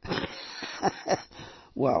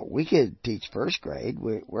 Well, we could teach first grade.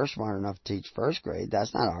 We're smart enough to teach first grade.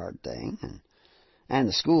 That's not a hard thing. And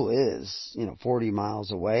the school is, 40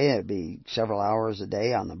 miles away. It'd be several hours a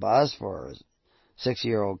day on the bus for a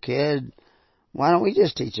 6-year-old kid. Why don't we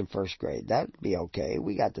just teach them first grade? That'd be okay.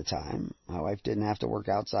 We got the time. My wife didn't have to work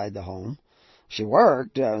outside the home. She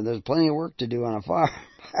worked. There's plenty of work to do on a farm.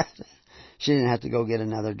 She didn't have to go get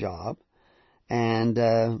another job.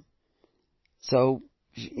 And so,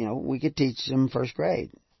 we could teach them first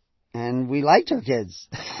grade. And we liked our kids.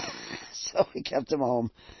 So we kept them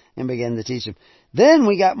home and began to teach them. Then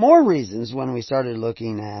we got more reasons when we started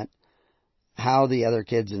looking at how the other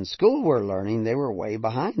kids in school were learning. They were way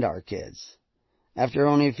behind our kids. After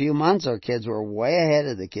only a few months, our kids were way ahead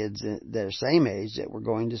of the kids their same age that were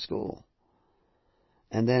going to school.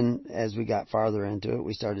 And then as we got farther into it,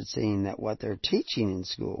 we started seeing that what they're teaching in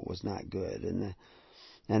school was not good. And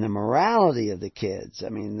the morality of the kids. I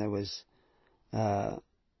mean, there was,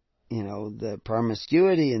 the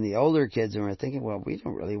promiscuity in the older kids. And we're thinking, well, we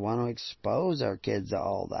don't really want to expose our kids to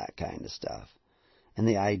all that kind of stuff. And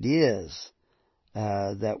the ideas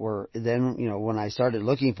that were, then, when I started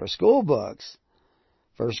looking for school books,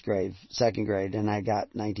 first grade, second grade, and I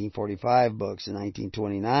got 1945 books and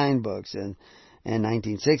 1929 books and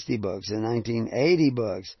 1960 books and 1980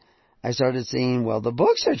 books, I started seeing, well, the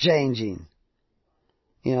books are changing.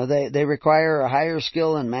 They require a higher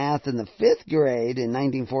skill in math in the 5th grade in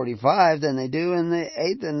 1945 than they do in the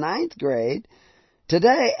 8th and 9th grade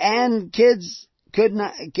today. And kids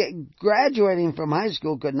graduating from high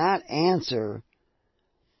school could not answer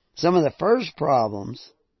some of the first problems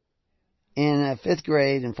in a 5th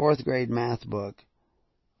grade and 4th grade math book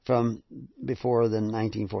from before the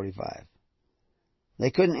 1945.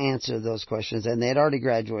 They couldn't answer those questions, and they had already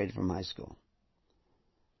graduated from high school.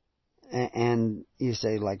 And you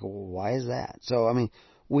say, like, well, why is that? So, I mean,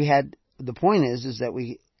 the point is that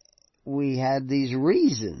we had these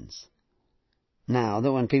reasons. Now,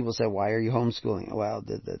 that when people say, why are you homeschooling? Well,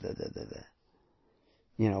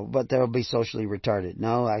 but they'll be socially retarded.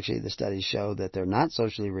 No, actually, the studies show that they're not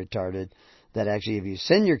socially retarded, that actually if you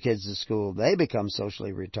send your kids to school, they become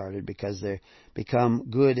socially retarded because they become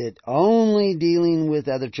good at only dealing with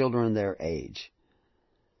other children their age.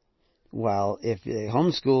 Well, if they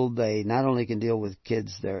homeschool, they not only can deal with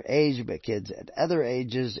kids their age, but kids at other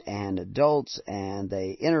ages and adults, and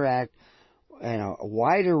they interact in a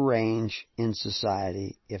wider range in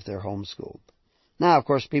society if they're homeschooled. Now, of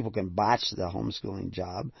course, people can botch the homeschooling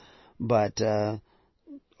job, but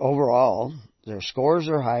overall, their scores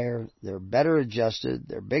are higher, they're better adjusted,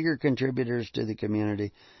 they're bigger contributors to the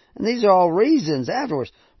community, and these are all reasons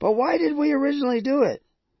afterwards. But why did we originally do it?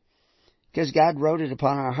 Because God wrote it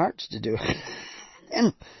upon our hearts to do it.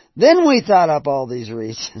 And then we thought up all these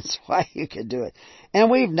reasons why you could do it. And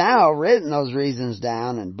we've now written those reasons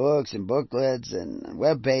down in books and booklets and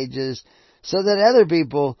web pages so that other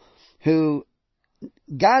people who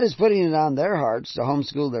God is putting it on their hearts to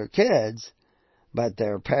homeschool their kids, but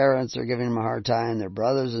their parents are giving them a hard time, their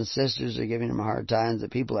brothers and sisters are giving them a hard time, the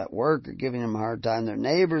people at work are giving them a hard time, their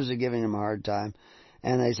neighbors are giving them a hard time.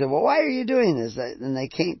 And they say, well, why are you doing this? And they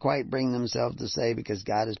can't quite bring themselves to say, because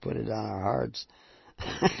God has put it on our hearts.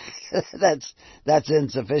 That's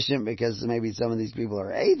insufficient, because maybe some of these people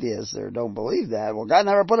are atheists or don't believe that. Well, God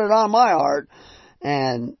never put it on my heart.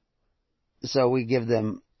 And so we give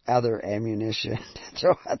them other ammunition,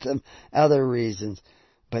 throw at them other reasons.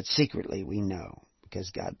 But secretly we know, because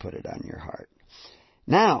God put it on your heart.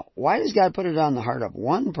 Now, why does God put it on the heart of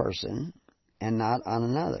one person and not on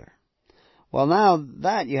another? Well, now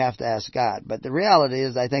that you have to ask God. But the reality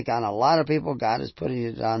is, I think on a lot of people, God is putting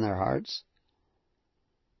it on their hearts,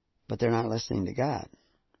 but they're not listening to God.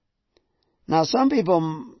 Now, some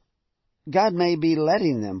people, God may be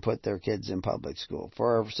letting them put their kids in public school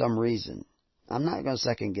for some reason. I'm not going to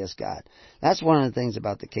second guess God. That's one of the things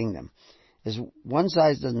about the kingdom, is one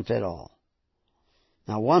size doesn't fit all.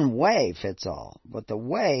 Now, one way fits all, but the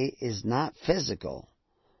way is not physical.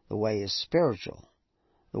 The way is spiritual.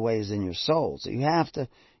 The way is in your soul. So you have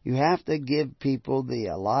to give people the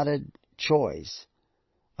allotted choice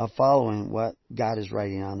of following what God is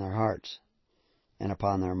writing on their hearts and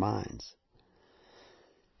upon their minds.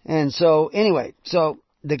 And so, anyway, so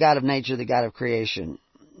the God of nature, the God of creation,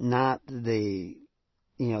 not the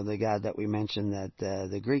God that we mentioned that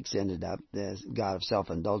the Greeks ended up, the God of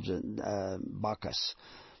self-indulgent, Bacchus,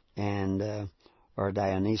 and or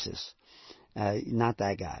Dionysus. Not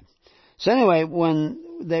that God. So anyway, when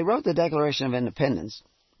they wrote the Declaration of Independence,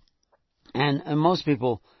 and most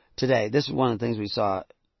people today, this is one of the things we saw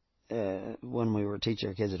when we were teaching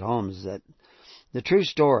our kids at home, is that the true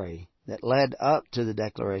story that led up to the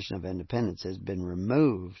Declaration of Independence has been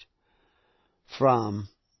removed from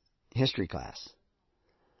history class.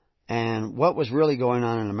 And what was really going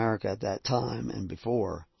on in America at that time and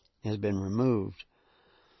before has been removed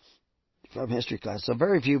from history class. So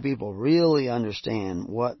very few people really understand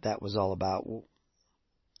what that was all about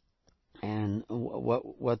and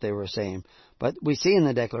what they were saying. But we see in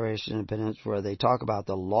the Declaration of Independence where they talk about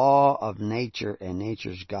the law of nature and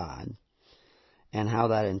nature's God, and how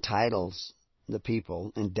that entitles the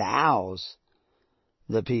people, endows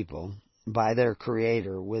the people by their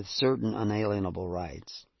Creator with certain unalienable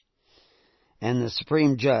rights. And the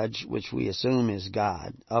supreme judge, which we assume is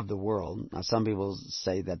God of the world. Now, some people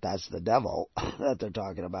say that that's the devil that they're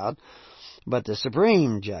talking about. But the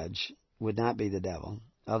supreme judge would not be the devil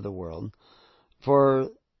of the world. For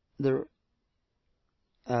the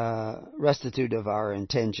restitute of our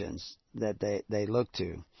intentions that they look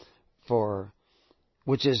to.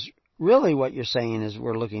 Which is really what you're saying is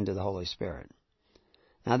we're looking to the Holy Spirit.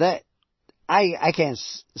 Now that, I can't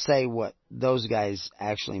say what those guys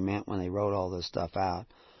actually meant when they wrote all this stuff out,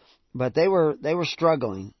 but they were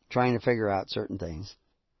struggling trying to figure out certain things,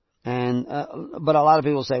 and but a lot of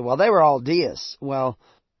people say, well, they were all deists. Well,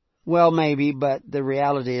 maybe, but the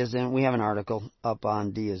reality is, and we have an article up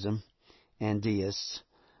on deism and deists,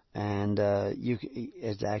 and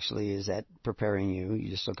it actually is at Preparing You. You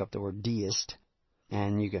just look up the word deist,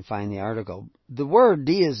 and you can find the article. The word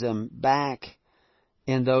deism back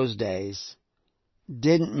in those days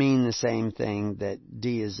didn't mean the same thing that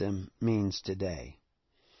deism means today.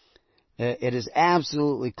 It is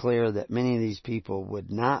absolutely clear that many of these people would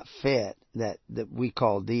not fit that we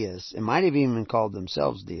call deists. It might have even called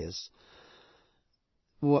themselves deists.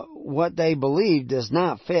 What they believe does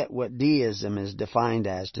not fit what deism is defined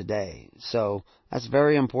as today. So that's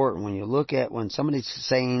very important when you look at when somebody's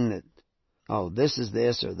saying that oh, this is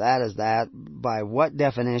this or that is that. By what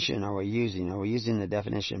definition are we using? Are we using the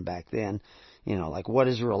definition back then? Like what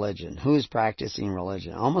is religion? Who is practicing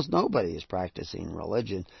religion? Almost nobody is practicing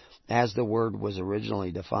religion as the word was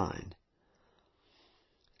originally defined.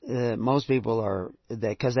 Most people are,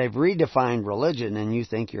 because they've redefined religion, and you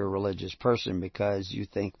think you're a religious person because you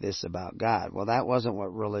think this about God. Well, that wasn't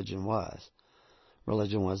what religion was.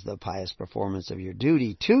 Religion was the pious performance of your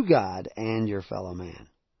duty to God and your fellow man.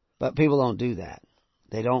 But people don't do that.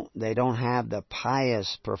 They don't have the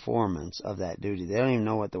pious performance of that duty. They don't even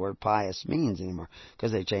know what the word pious means anymore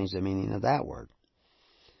because they changed the meaning of that word.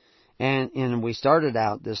 And we started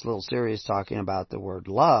out this little series talking about the word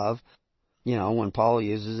love. When Paul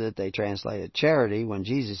uses it, they translate it charity. When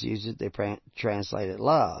Jesus uses it, they translate it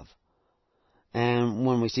love. And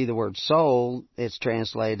when we see the word soul, it's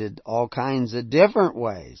translated all kinds of different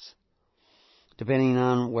ways, depending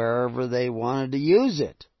on wherever they wanted to use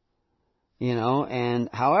it, and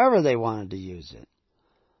however they wanted to use it.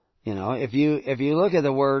 If you look at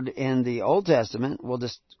the word in the Old Testament, we'll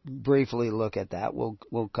just briefly look at that.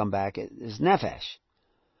 We'll come back. It's nephesh,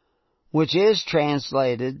 which is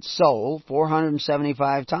translated soul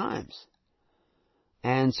 475 times.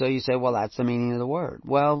 And so you say, well, that's the meaning of the word.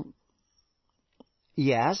 Well,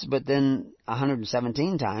 yes, but then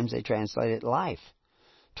 117 times they translate it life.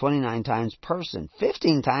 29 times person.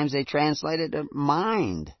 15 times they translate it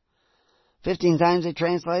mind. 15 times they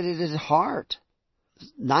translate it as heart.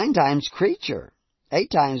 9 times creature. 8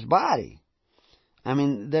 times body. I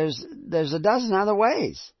mean, there's a dozen other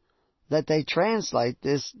ways that they translate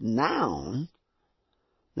this noun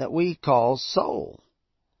that we call soul.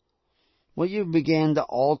 Well, you begin to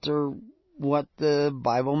alter what the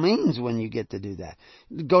Bible means when you get to do that.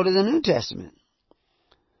 Go to the New Testament.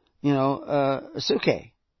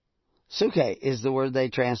 Suke. Suke is the word they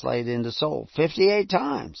translate into soul. 58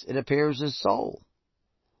 times it appears as soul.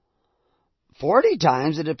 40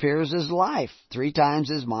 times it appears as life. 3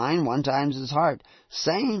 times as mind, 1 time as heart.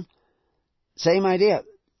 Same idea.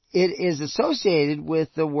 It is associated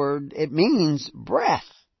with the word, it means breath.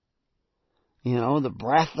 The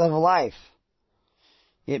breath of life.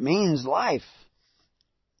 It means life.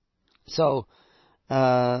 So,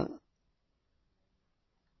 and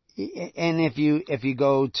if you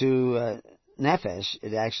go to nephesh,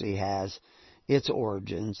 it actually has its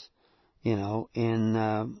origins, in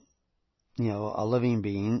a living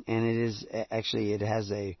being, and it is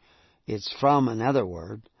actually it's from another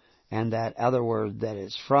word, and that other word that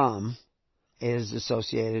it's from is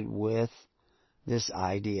associated with this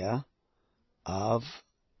idea of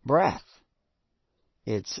breath.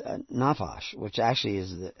 It's nafash, which actually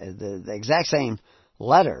is the exact same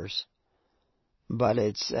letters, but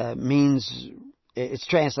it's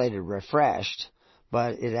translated refreshed,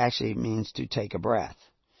 but it actually means to take a breath,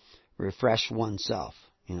 refresh oneself.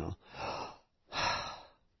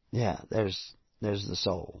 Yeah, there's the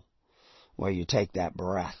soul, where you take that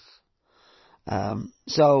breath.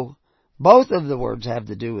 So both of the words have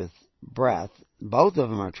to do with breath. Both of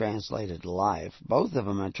them are translated life. Both of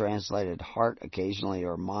them are translated heart occasionally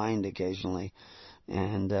or mind occasionally.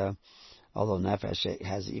 And although nephesh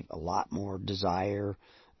has a lot more desire,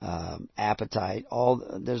 appetite,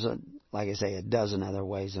 there's like I say, a dozen other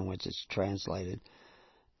ways in which it's translated.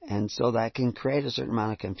 And so that can create a certain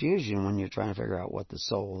amount of confusion when you're trying to figure out what the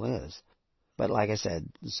soul is. But like I said,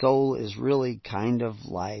 the soul is really kind of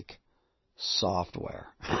like software.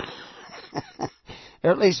 Or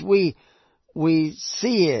at least we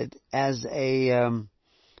see it as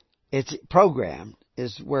it's programmed,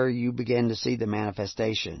 is where you begin to see the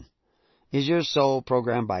manifestation. Is your soul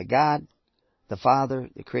programmed by God, the Father,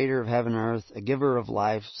 the Creator of heaven and earth, a giver of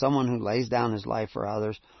life, someone who lays down his life for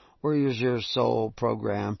others? Or is your soul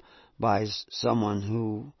programmed by someone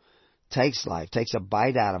who takes life, takes a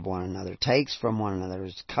bite out of one another, takes from one another,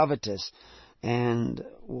 is covetous, and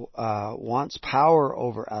wants power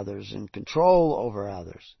over others and control over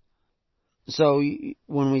others? So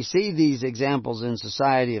when we see these examples in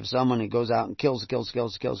society of someone who goes out and kills,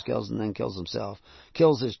 and then kills himself,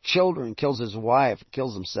 kills his children, kills his wife,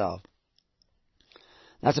 kills himself,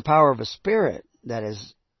 that's the power of a spirit that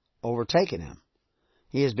has overtaken him.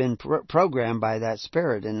 He has been programmed by that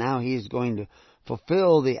spirit, and now he is going to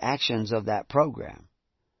fulfill the actions of that program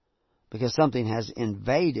because something has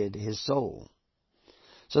invaded his soul.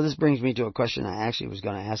 So this brings me to a question I actually was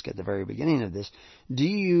going to ask at the very beginning of this. Do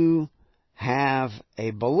you have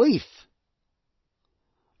a belief?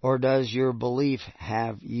 Or does your belief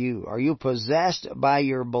have you? Are you possessed by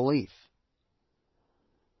your belief?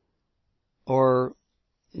 Or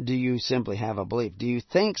do you simply have a belief? Do you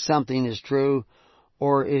think something is true,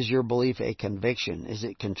 Or is your belief a conviction? Is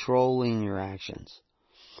it controlling your actions?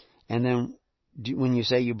 And then when you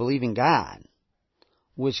say you believe in God,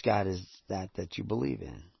 which God is that you believe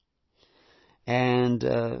in?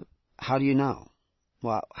 And how do you know?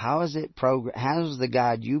 Well, how is the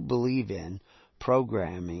God you believe in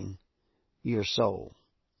programming your soul?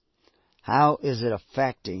 How is it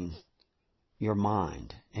affecting your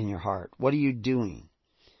mind and your heart? What are you doing?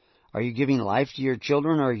 Are you giving life to your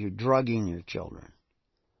children, or are you drugging your children?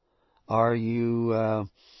 Are you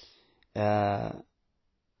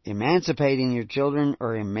emancipating your children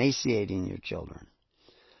or emaciating your children?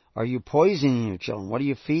 Are you poisoning your children? What are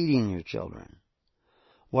you feeding your children?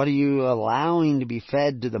 What are you allowing to be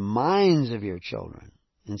fed to the minds of your children?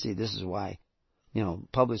 And see, this is why,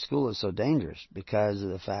 public school is so dangerous, because of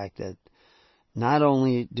the fact that not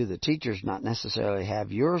only do the teachers not necessarily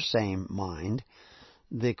have your same mind,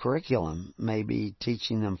 the curriculum may be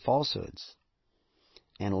teaching them falsehoods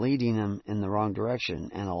and leading them in the wrong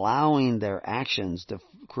direction and allowing their actions to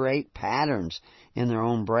create patterns in their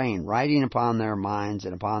own brain, writing upon their minds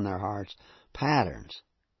and upon their hearts patterns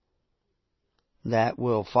that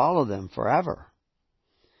will follow them forever.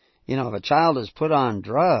 If a child is put on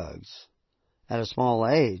drugs at a small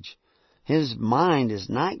age, his mind is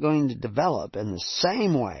not going to develop in the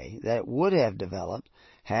same way that it would have developed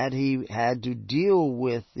had he had to deal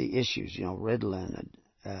with the issues, Ritalin,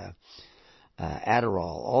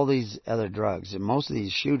 Adderall, all these other drugs. And most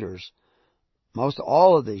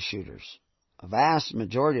all of these shooters, a vast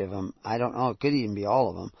majority of them, I don't know, it could even be all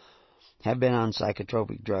of them, have been on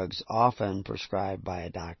psychotropic drugs, often prescribed by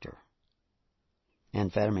a doctor.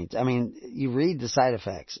 Amphetamines. I mean, you read the side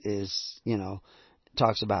effects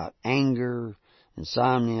talks about anger,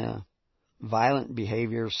 insomnia, violent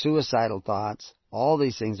behavior, suicidal thoughts. All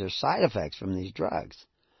these things are side effects from these drugs.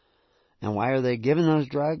 And why are they given those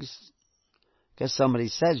drugs? Because somebody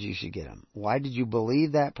says you should get them. Why did you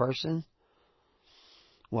believe that person?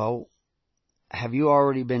 Well, have you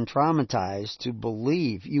already been traumatized to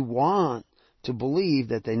believe? You want to believe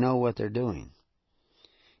that they know what they're doing.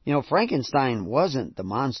 Frankenstein wasn't the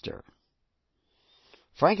monster.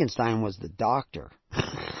 Frankenstein was the doctor.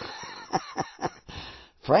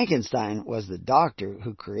 Frankenstein was the doctor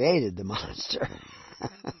who created the monster.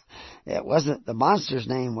 The monster's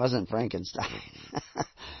name wasn't Frankenstein.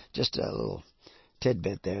 Just a little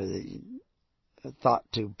tidbit there that you thought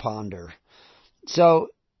to ponder. So,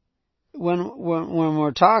 when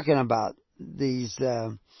we're talking about these,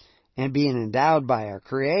 and being endowed by our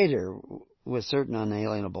Creator with certain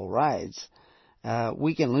unalienable rights,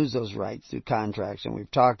 we can lose those rights through contracts, and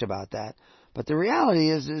we've talked about that. But the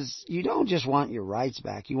reality is you don't just want your rights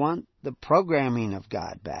back. You want the programming of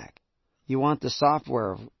God back. You want the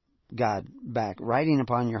software of God back, writing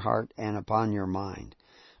upon your heart and upon your mind.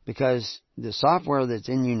 Because the software that's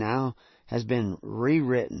in you now has been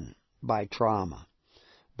rewritten by trauma,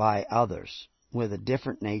 by others, with a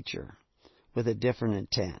different nature, with a different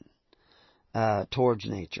intent towards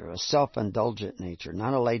nature, a self-indulgent nature,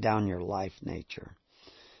 not a lay down your life nature.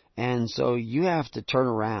 And so you have to turn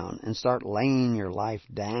around and start laying your life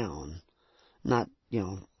down. Not,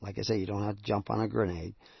 like I say, you don't have to jump on a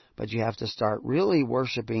grenade, but you have to start really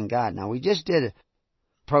worshiping God. Now, we just did a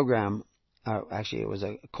program, actually it was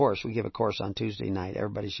a course. We give a course on Tuesday night.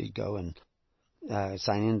 Everybody should go and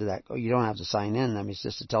sign into that. You don't have to sign in. I mean, it's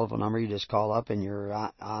just a telephone number. You just call up and you're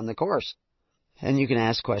on the course. And you can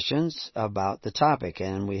ask questions about the topic.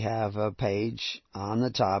 And we have a page on the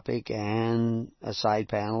topic and a side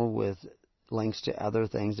panel with links to other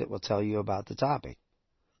things that will tell you about the topic.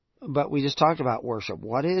 But we just talked about worship.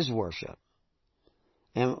 What is worship?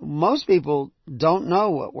 And most people don't know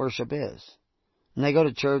what worship is. And they go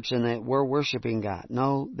to church and we're worshiping God.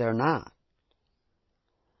 No, they're not.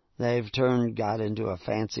 They've turned God into a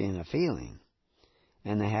fancy and a feeling.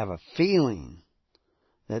 And they have a feeling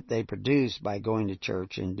that they produce by going to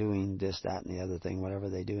church and doing this, that, and the other thing, whatever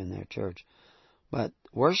they do in their church. But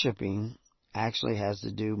worshiping actually has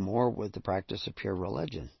to do more with the practice of pure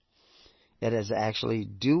religion. It is actually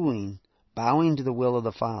bowing to the will of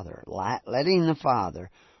the Father, letting the Father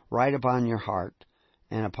write upon your heart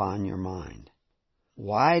and upon your mind.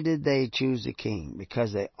 Why did they choose a king?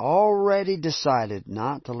 Because they already decided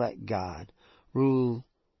not to let God rule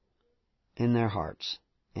in their hearts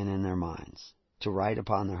and in their minds, to write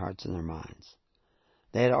upon their hearts and their minds.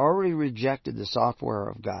 They had already rejected the software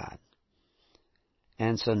of God.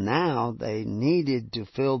 And so now they needed to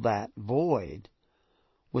fill that void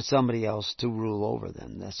with somebody else to rule over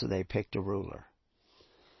them. So they picked a ruler.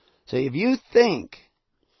 So if you think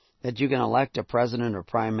that you can elect a president or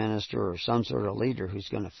prime minister or some sort of leader who's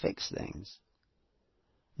going to fix things,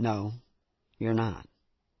 no, You're not.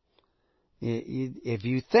 If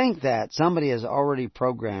you think that, somebody has already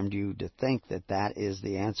programmed you to think that that is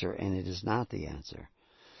the answer, and it is not the answer.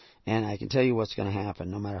 And I can tell you what's going to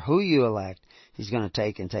happen. No matter who you elect, he's going to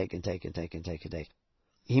take and take and take and take and take and take.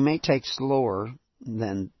 He may take slower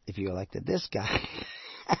than if you elected this guy.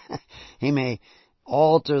 He may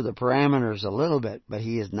alter the parameters a little bit, but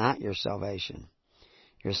he is not your salvation.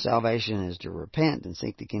 Your salvation is to repent and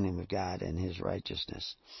seek the kingdom of God and His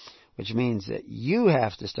righteousness, which means that you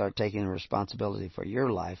have to start taking responsibility for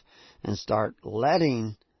your life and start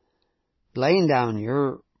laying down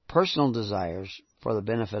your personal desires for the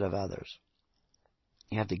benefit of others.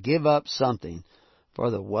 You have to give up something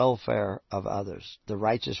for the welfare of others, the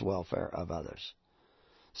righteous welfare of others,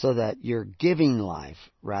 so that you're giving life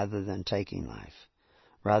rather than taking life,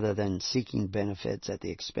 rather than seeking benefits at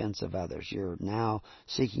the expense of others. You're now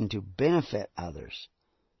seeking to benefit others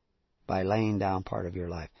by laying down part of your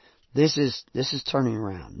life. This is turning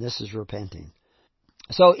around. This is repenting.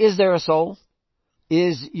 So is there a soul?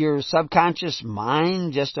 Is your subconscious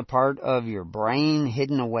mind just a part of your brain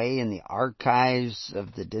hidden away in the archives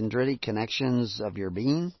of the dendritic connections of your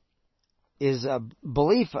being? Is a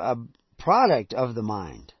belief a product of the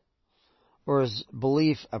mind? Or is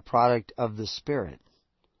belief a product of the spirit?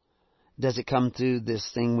 Does it come through this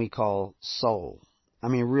thing we call soul? I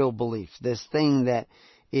mean, real belief. This thing that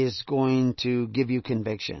is going to give you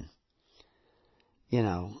conviction.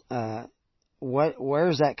 Where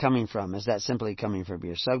is that coming from? Is that simply coming from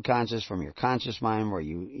your subconscious, from your conscious mind, where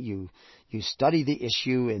you study the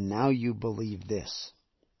issue and now you believe this?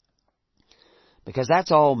 Because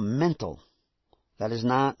that's all mental. That is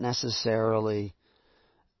not necessarily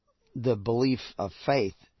the belief of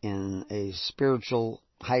faith in a spiritual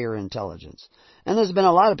higher intelligence. And there's been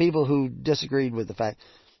a lot of people who disagreed with the fact,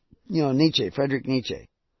 Friedrich Nietzsche,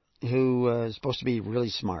 who is supposed to be really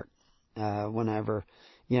smart. Whenever,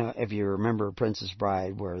 if you remember Princess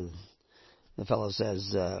Bride, where the fellow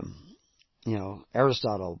says,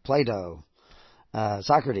 Aristotle, Plato,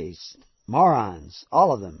 Socrates, morons,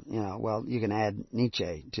 all of them, well, you can add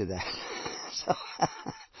Nietzsche to that. So,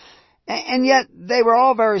 and yet they were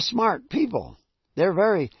all very smart people. They're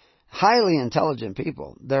very highly intelligent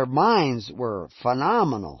people. Their minds were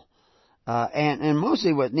phenomenal. And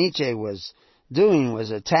mostly what Nietzsche was doing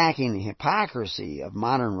was attacking the hypocrisy of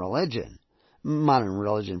modern religion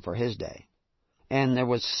for his day. And there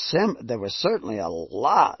was certainly a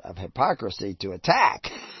lot of hypocrisy to attack.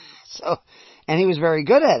 And he was very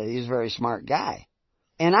good at it. He was a very smart guy.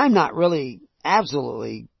 And I'm not really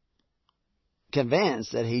absolutely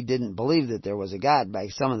convinced that he didn't believe that there was a God by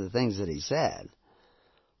some of the things that he said.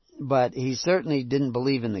 But he certainly didn't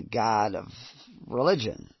believe in the God of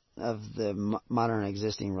religion, of the modern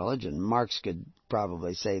existing religion. Marx could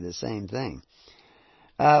probably say the same thing.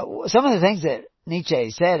 Some of the things that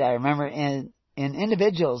Nietzsche said, I remember, in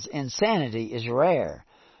individuals, insanity is rare.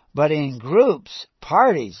 But in groups,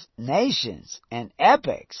 parties, nations, and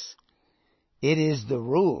epochs, it is the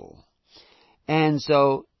rule. And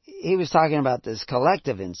so he was talking about this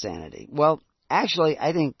collective insanity. Well, actually,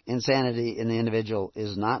 I think insanity in the individual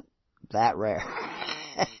is not that rare.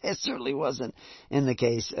 It certainly wasn't in the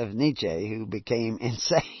case of Nietzsche, who became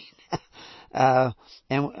insane.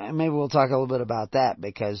 And maybe we'll talk a little bit about that,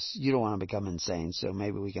 because you don't want to become insane, so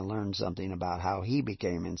maybe we can learn something about how he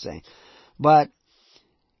became insane. But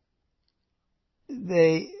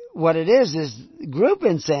what it is group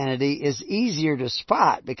insanity is easier to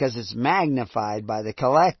spot because it's magnified by the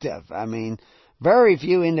collective. I mean, very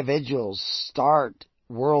few individuals start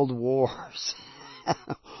world wars.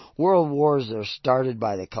 World wars are started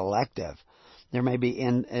by the collective. There may be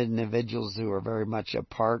individuals who are very much a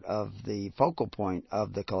part of the focal point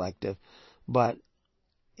of the collective, but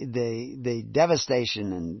the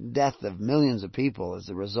devastation and death of millions of people is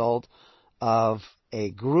the result of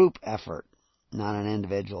a group effort, not an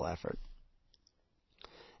individual effort.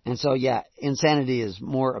 And so, insanity is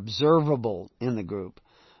more observable in the group,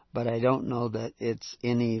 but I don't know that it's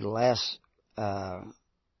any less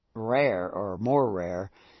rare or more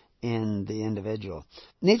rare in the individual.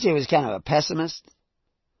 Nietzsche was kind of a pessimist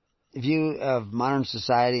view of modern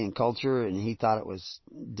society and culture, and he thought it was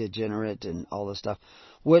degenerate and all this stuff,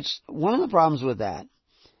 which one of the problems with that,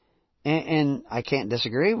 and I can't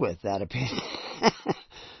disagree with that opinion,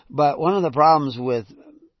 but one of the problems with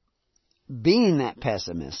being that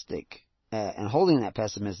pessimistic and holding that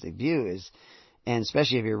pessimistic view is, and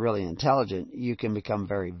especially if you're really intelligent, you can become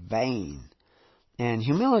very vain. And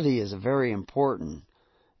humility is a very important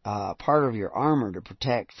part of your armor to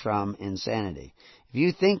protect from insanity. If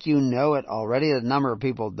you think you know it already, a number of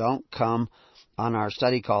people don't come on our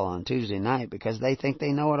study call on Tuesday night because they think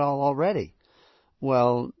they know it all already.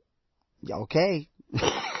 Well, okay.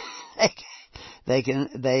 They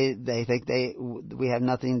think we have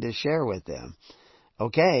nothing to share with them.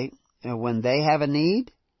 Okay, when they have a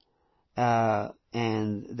need,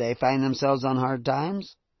 and they find themselves on hard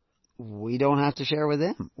times, we don't have to share with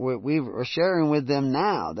them. We're sharing with them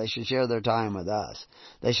now. They should share their time with us.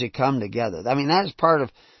 They should come together. I mean, that's part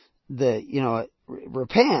of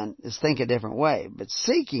repent is think a different way. But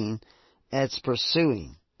seeking, it's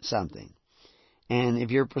pursuing something. And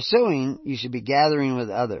if you're pursuing, you should be gathering with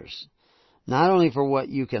others. Not only for what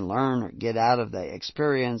you can learn or get out of the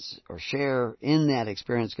experience or share in that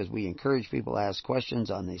experience, because we encourage people to ask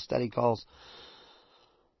questions on these study calls,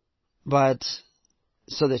 but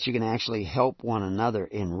so that you can actually help one another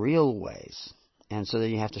in real ways. And so that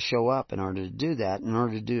you have to show up in order to do that. In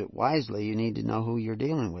order to do it wisely, you need to know who you're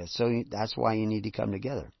dealing with. So that's why you need to come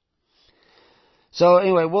together. So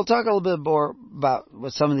anyway, we'll talk a little bit more about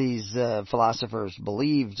what some of these philosophers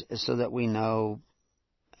believed so that we know,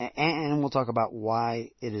 and we'll talk about why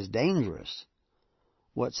it is dangerous,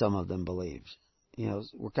 what some of them believed.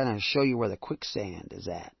 We're kind of show you where the quicksand is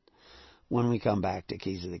at when we come back to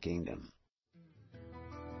Keys of the Kingdom.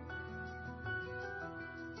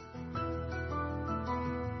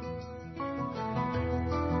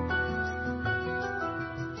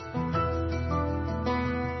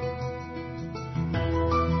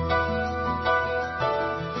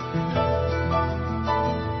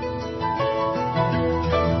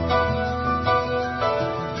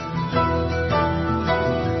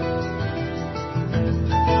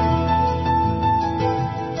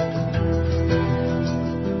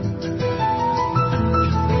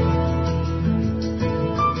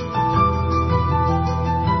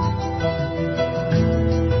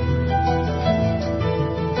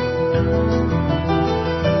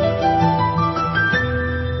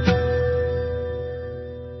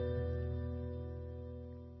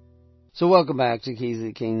 So welcome back to Keys of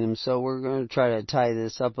the Kingdom. So we're going to try to tie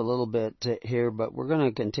this up a little bit here, but we're going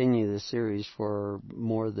to continue this series for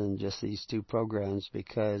more than just these two programs,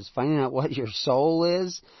 because finding out what your soul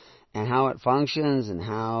is and how it functions and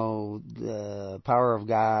how the power of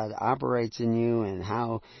God operates in you and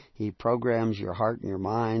how He programs your heart and your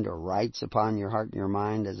mind, or writes upon your heart and your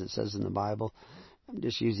mind, as it says in the Bible. I'm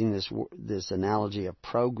just using this analogy of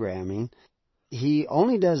programming. He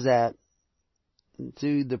only does that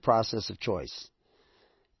through the process of choice.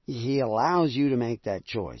 He allows you to make that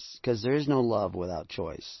choice, because there is no love without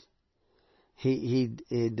choice.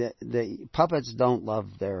 The puppets don't love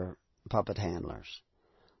their puppet handlers.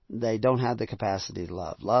 They don't have the capacity to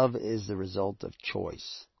love. Love is the result of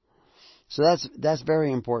choice. So that's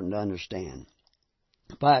very important to understand.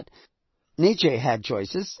 But Nietzsche had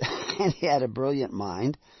choices, and he had a brilliant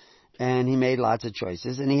mind, and he made lots of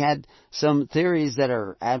choices, and he had some theories that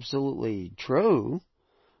are absolutely true,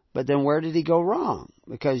 but then where did he go wrong?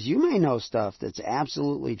 Because you may know stuff that's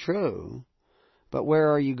absolutely true, but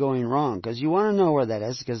where are you going wrong? Because you want to know where that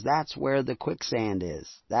is, because that's where the quicksand is.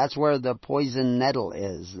 That's where the poison nettle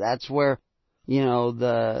is. That's where,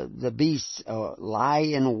 the beasts lie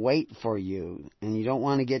in wait for you, and you don't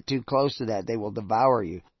want to get too close to that. They will devour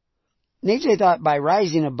you. Nietzsche thought by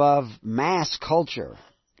rising above mass culture,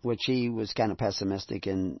 which he was kind of pessimistic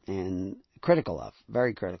and critical of,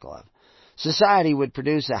 very critical of, society would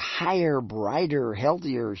produce a higher, brighter,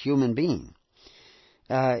 healthier human being.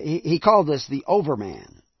 He called this the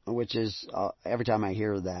Overman, which is, every time I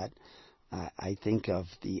hear that, I think of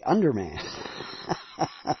the Underman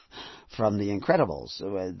from The Incredibles.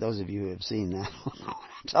 Those of you who have seen that will know what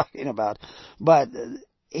I'm talking about. But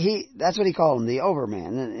that's what he called him, the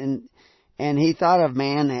Overman. And he thought of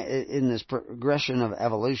man in this progression of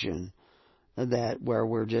evolution, that where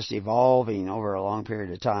we're just evolving over a long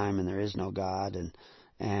period of time, and there is no God,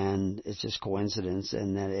 and it's just coincidence,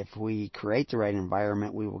 and that if we create the right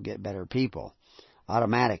environment, we will get better people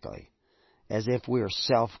automatically, as if we're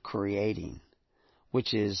self-creating,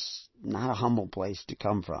 which is not a humble place to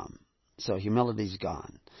come from. So humility's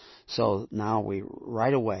gone. So now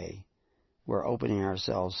right away, we're opening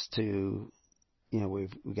ourselves to,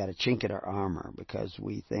 we've got a chink in our armor, because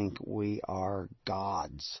we think we are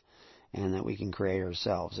gods and that we can create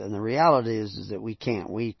ourselves. And the reality is that we can't.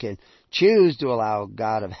 We can choose to allow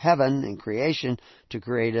God of heaven and creation to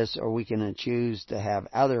create us, or we can choose to have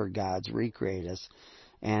other gods recreate us.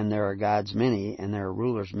 And there are gods many, and there are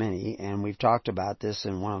rulers many. And we've talked about this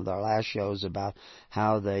in one of our last shows about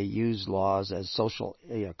how they use laws as social,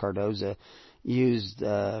 Cardozo used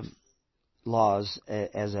laws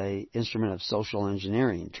as an instrument of social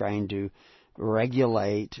engineering, trying to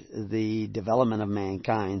regulate the development of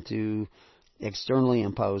mankind through externally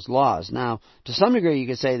imposed laws. Now, to some degree you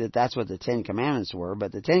could say that that's what the Ten Commandments were,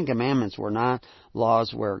 but the Ten Commandments were not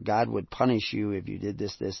laws where God would punish you if you did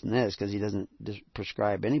this, this, and this, because He doesn't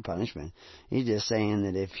prescribe any punishment. He's just saying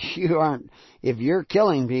that if you're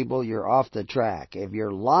killing people, you're off the track. If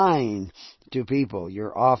you're lying to people,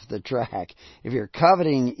 you're off the track. If you're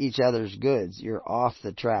coveting each other's goods, you're off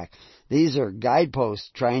the track. These are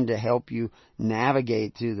guideposts trying to help you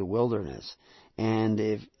navigate through the wilderness. And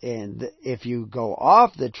if you go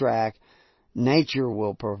off the track, nature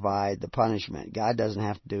will provide the punishment. God doesn't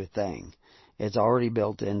have to do a thing. It's already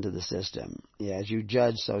built into the system. Yeah, as you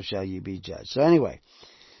judge, so shall you be judged. So anyway,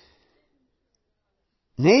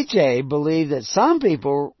 Nietzsche believed that some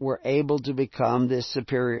people were able to become this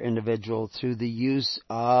superior individual through the use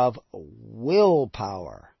of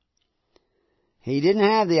willpower. He didn't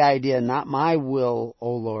have the idea, not my will,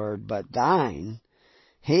 O Lord, but thine.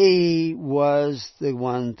 He was the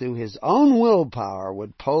one through his own willpower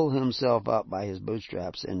would pull himself up by his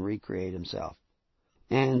bootstraps and recreate himself.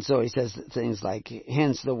 And so he says things like,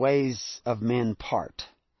 hence the ways of men part.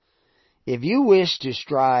 If you wish to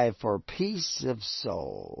strive for peace of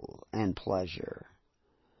soul and pleasure,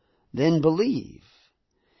 then believe.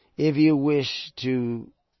 If you wish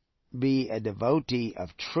to be a devotee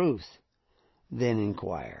of truth, then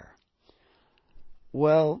inquire.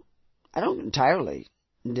 Well, I don't entirely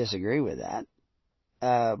disagree with that.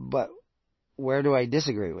 But where do I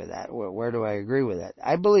disagree with that? Where do I agree with that?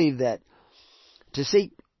 I believe that to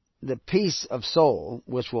seek the peace of soul,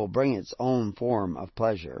 which will bring its own form of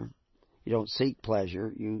pleasure, you don't seek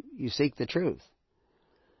pleasure, you seek the truth.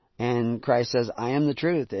 And Christ says, I am the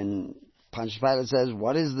truth. And Pontius Pilate says,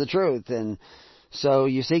 what is the truth? And so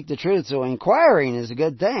you seek the truth. So inquiring is a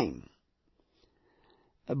good thing.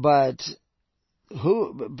 But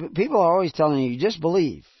people are always telling you, just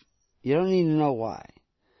believe. You don't need to know why.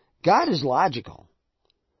 God is logical.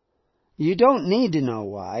 You don't need to know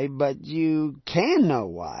why, but you can know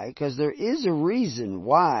why, because there is a reason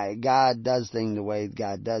why God does things the way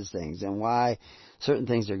God does things, and why certain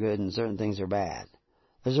things are good and certain things are bad.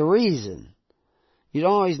 There's a reason. You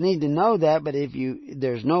don't always need to know that, but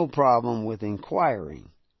there's no problem with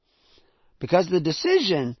inquiring. Because the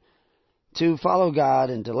decision to follow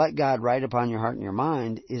God and to let God write upon your heart and your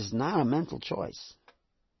mind is not a mental choice.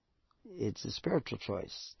 It's a spiritual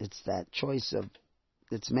choice. It's that choice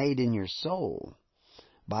that's made in your soul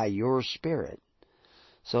by your spirit.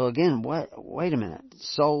 So again, wait a minute.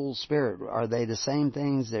 Soul, spirit, are they the same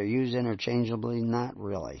things? They're used interchangeably? Not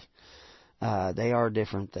really. They are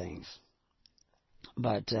different things.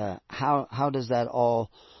 But how does that all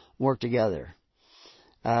work together?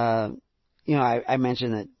 I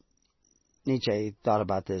mentioned that Nietzsche thought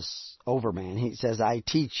about this overman. He says, I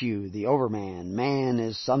teach you the overman. Man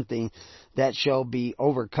is something that shall be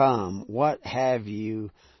overcome. What have you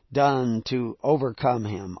done to overcome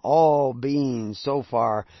him? All beings so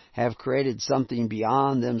far have created something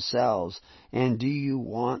beyond themselves. And do you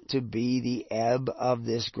want to be the ebb of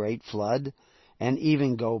this great flood? And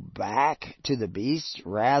even go back to the beast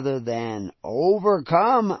rather than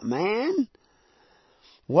overcome man?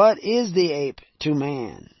 What is the ape to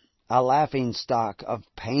man? A laughing stock of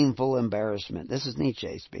painful embarrassment. This is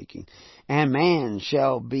Nietzsche speaking. And man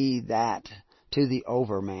shall be that to the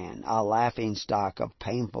overman, a laughing stock of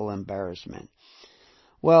painful embarrassment.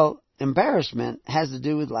 Well, embarrassment has to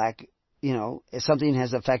do with if something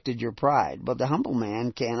has affected your pride. But the humble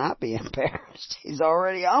man cannot be embarrassed. He's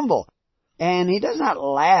already humble. And he does not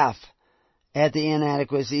laugh at the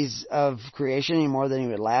inadequacies of creation any more than he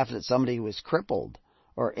would laugh at somebody who was crippled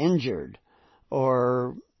or injured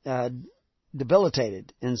or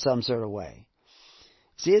debilitated in some sort of way.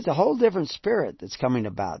 See, it's a whole different spirit that's coming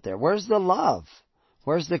about there. Where's the love?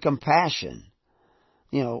 Where's the compassion?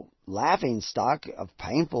 Laughing stock of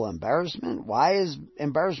painful embarrassment. Why is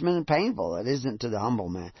embarrassment painful? It isn't to the humble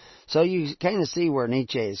man. So you kind of see where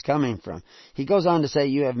Nietzsche is coming from. He goes on to say,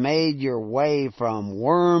 you have made your way from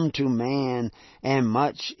worm to man, and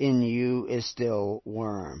much in you is still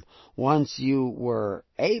worm. Once you were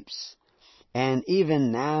apes, and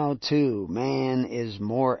even now, too, man is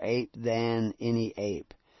more ape than any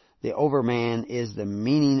ape. The overman is the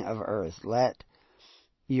meaning of earth. Let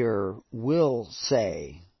your will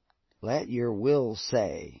say.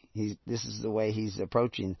 This is the way he's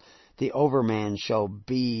approaching. The overman shall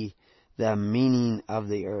be the meaning of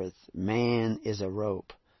the earth. Man is a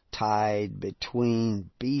rope tied between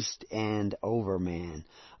beast and overman.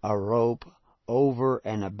 A rope over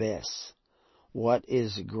an abyss. What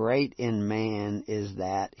is great in man is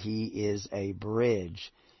that he is a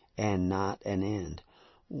bridge and not an end.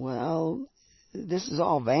 Well, this is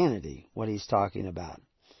all vanity, what he's talking about.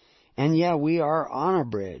 And yeah, we are on a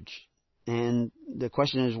bridge. And the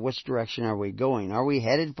question is, which direction are we going? Are we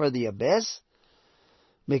headed for the abyss?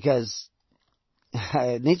 Because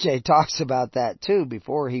Nietzsche talks about that too.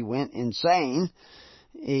 Before he went insane,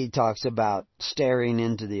 he talks about staring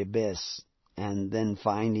into the abyss and then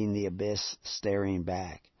finding the abyss staring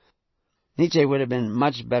back. Nietzsche would have been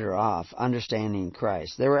much better off understanding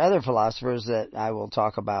Christ. There were other philosophers that I will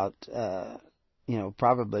talk about,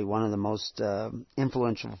 probably one of the most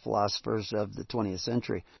influential philosophers of the 20th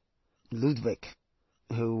century, Ludwig,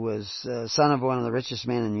 who was son of one of the richest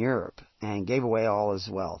men in Europe and gave away all his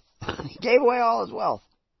wealth. He gave away all his wealth.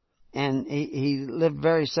 And he lived a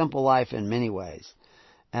very simple life in many ways.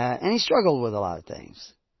 And he struggled with a lot of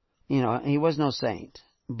things. He was no saint,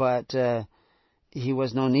 but he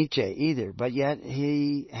was no Nietzsche either. But yet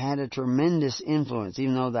he had a tremendous influence,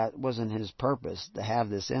 even though that wasn't his purpose to have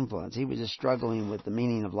this influence. He was just struggling with the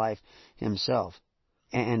meaning of life himself.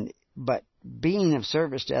 But being of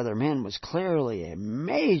service to other men was clearly a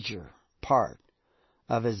major part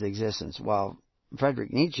of his existence, while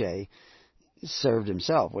Friedrich Nietzsche served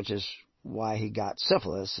himself, which is why he got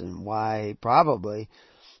syphilis and why probably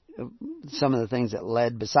some of the things that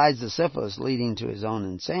led, besides the syphilis leading to his own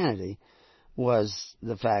insanity, was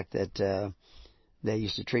the fact that they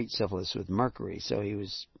used to treat syphilis with mercury. So he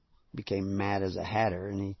became mad as a hatter,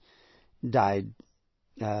 and he died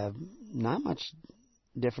not much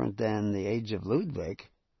different than the age of Ludwig.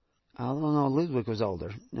 Although no, Ludwig was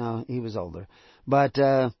older. No, he was older. But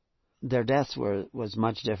their deaths was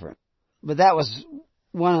much different. But that was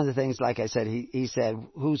one of the things, like I said, he said,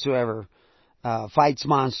 whosoever fights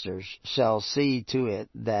monsters shall see to it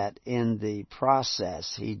that in the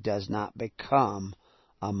process he does not become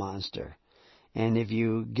a monster. And if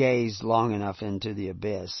you gaze long enough into the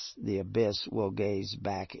abyss will gaze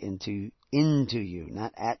back into you,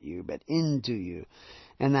 not at you, but into you.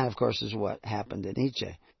 And that, of course, is what happened to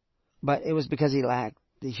Nietzsche. But it was because he lacked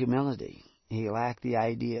the humility. He lacked the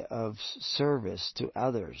idea of service to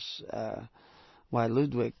others. Why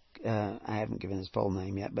Ludwig, I haven't given his full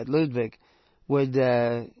name yet, but Ludwig would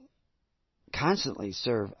constantly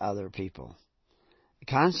serve other people,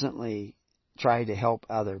 constantly try to help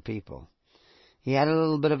other people. He had a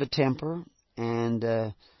little bit of a temper, and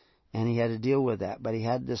he had to deal with that, but he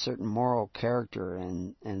had this certain moral character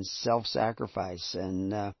and self-sacrifice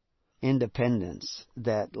and independence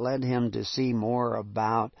that led him to see more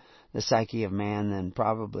about the psyche of man than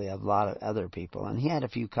probably a lot of other people. And he had a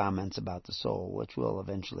few comments about the soul, which we'll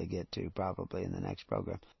eventually get to probably in the next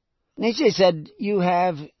program. Nietzsche said, you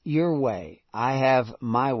have your way, I have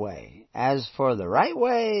my way. As for the right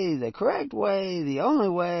way, the correct way, the only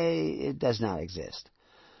way, it does not exist.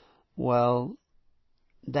 Well,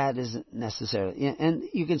 that isn't necessarily, and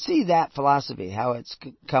you can see that philosophy, how it's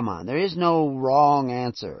come on. There is no wrong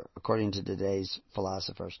answer, according to today's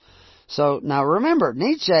philosophers. So, now remember,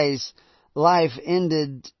 Nietzsche's life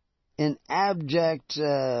ended in abject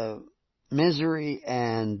misery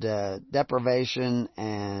and deprivation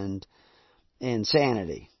and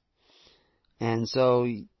insanity. And so,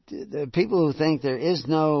 the people who think there is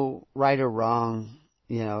no right or wrong,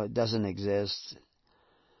 it doesn't exist,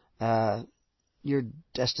 your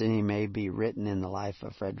destiny may be written in the life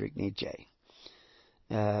of Friedrich Nietzsche,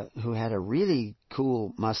 who had a really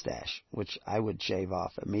cool mustache, which I would shave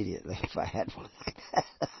off immediately if I had one like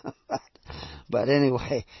that. But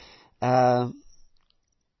anyway,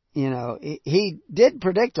 he did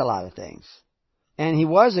predict a lot of things. And he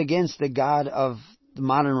was against the God of the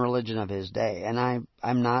modern religion of his day. And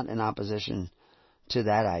I'm not in opposition to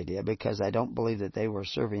that idea, because I don't believe that they were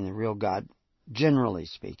serving the real God, generally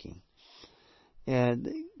speaking.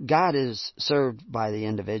 God is served by the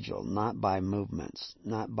individual, not by movements,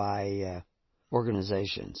 not by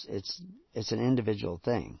organizations. It's an individual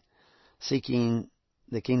thing. Seeking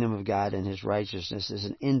the kingdom of God and His righteousness is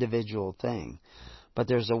an individual thing. But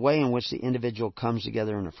there's a way in which the individual comes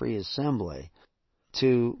together in a free assembly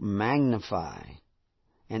to magnify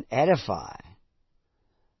and edify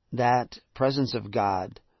that presence of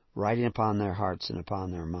God riding upon their hearts and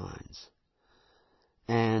upon their minds.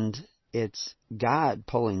 And it's God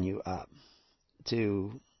pulling you up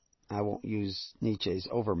to, I won't use Nietzsche's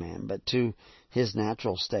overman, but to his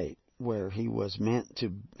natural state where he was meant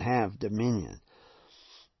to have dominion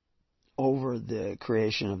over the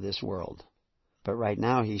creation of this world. But right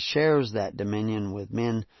now he shares that dominion with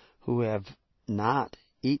men who have not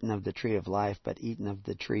eaten of the tree of life, but eaten of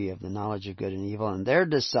the tree of the knowledge of good and evil, and they're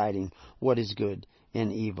deciding what is good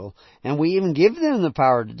and evil. And we even give them the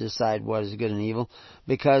power to decide what is good and evil,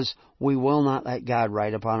 because we will not let God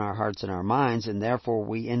write upon our hearts and our minds, and therefore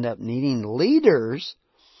we end up needing leaders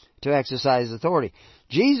to exercise authority.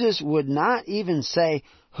 Jesus would not even say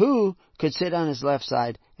who could sit on his left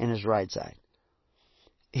side and his right side.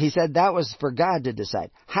 He said that was for God to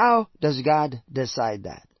decide. How does God decide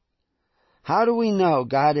that? How do we know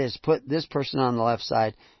God has put this person on the left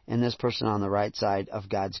side and this person on the right side of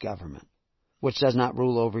God's government, which does not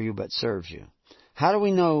rule over you but serves you? How do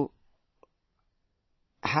we know,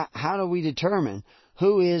 how do we determine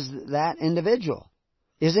who is that individual?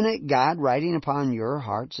 Isn't it God writing upon your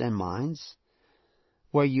hearts and minds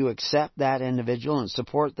where you accept that individual and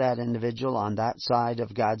support that individual on that side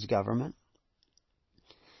of God's government?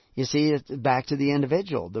 You see, it's back to the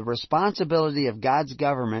individual. The responsibility of God's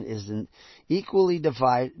government is equally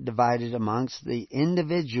divided amongst the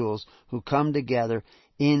individuals who come together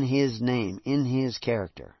in His name, in His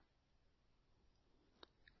character.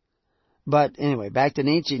 But anyway, back to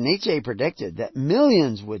Nietzsche. Nietzsche predicted that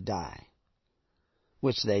millions would die,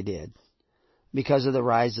 which they did, because of the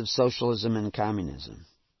rise of socialism and communism.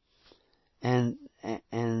 And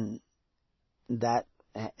that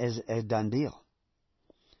is a done deal.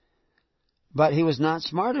 But he was not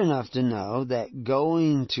smart enough to know that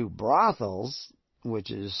going to brothels,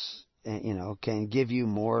 which is, can give you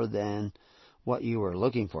more than what you were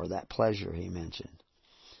looking for, that pleasure he mentioned.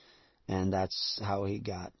 And that's how he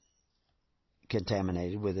got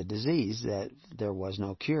contaminated with a disease that there was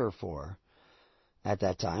no cure for at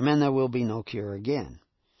that time, and there will be no cure again.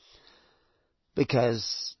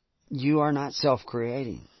 Because you are not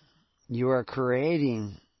self-creating. You are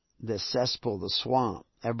creating the cesspool, the swamp.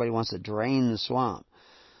 Everybody wants to drain the swamp.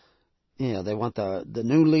 They want the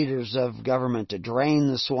new leaders of government to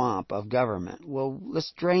drain the swamp of government. Well,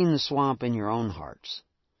 let's drain the swamp in your own hearts.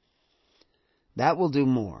 That will do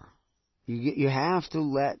more. You have to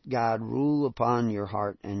let God rule upon your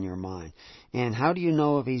heart and your mind. And how do you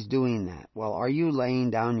know if He's doing that? Well, are you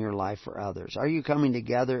laying down your life for others? Are you coming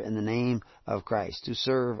together in the name of Christ to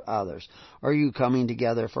serve others? Are you coming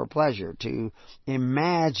together for pleasure, to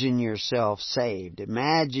imagine yourself saved?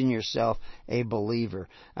 Imagine yourself a believer.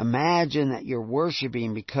 Imagine that you're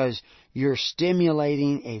worshiping because you're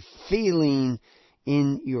stimulating a feeling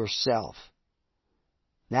in yourself.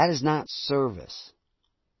 That is not service.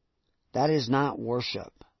 That is not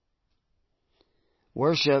worship.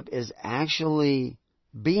 Worship is actually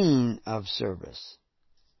being of service.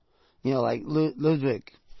 Like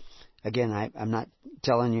Ludwig. Again, I'm not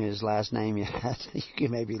telling you his last name yet. You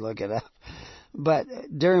can maybe look it up. But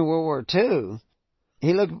during World War II,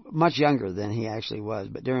 he looked much younger than he actually was.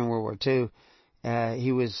 But during World War II,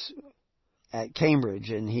 he was at Cambridge,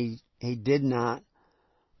 and he did not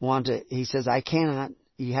want to. He says, "I cannot.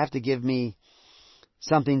 You have to give me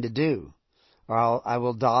something to do, or I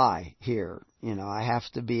will die here. I have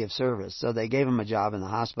to be of service." So they gave him a job in the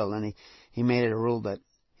hospital, and he made it a rule that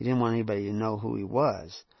he didn't want anybody to know who he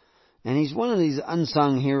was. And he's one of these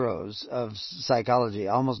unsung heroes of psychology.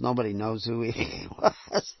 Almost nobody knows who he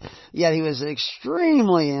was. Yet he was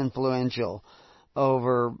extremely influential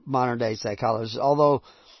over modern day psychologists. Although,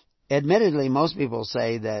 admittedly, most people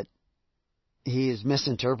say that he is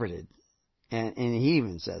misinterpreted. And he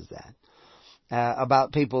even says that.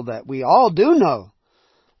 About people that we all do know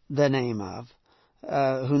the name of,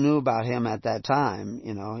 who knew about him at that time.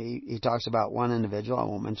 He talks about one individual, I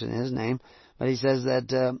won't mention his name, but he says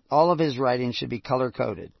that all of his writings should be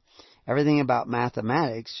color-coded. Everything about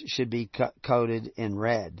mathematics should be coded in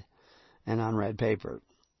red and on red paper,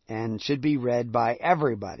 and should be read by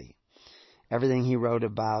everybody. Everything he wrote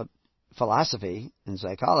about philosophy and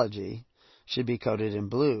psychology should be coded in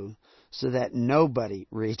blue, so that nobody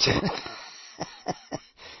reads it.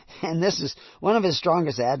 And this is one of his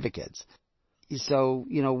strongest advocates. So,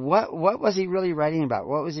 what was he really writing about?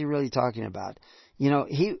 What was he really talking about?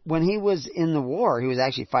 When he was in the war, he was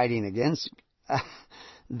actually fighting against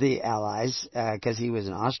the Allies, because he was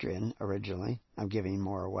an Austrian originally. I'm giving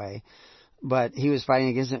more away. But he was fighting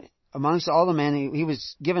against them. Amongst all the men, he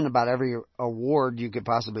was given about every award you could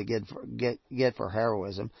possibly get for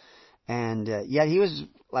heroism. And yet he was,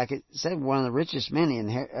 like it said, one of the richest men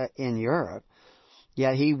in Europe.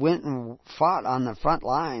 Yet he went and fought on the front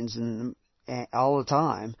lines and all the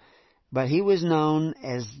time. But he was known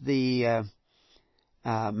as the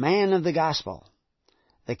man of the gospel,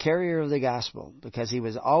 the carrier of the gospel, because he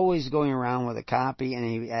was always going around with a copy, and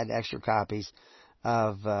he had extra copies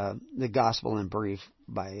of the Gospel in Brief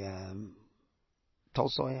by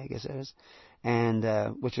Tolstoy, I guess it is, and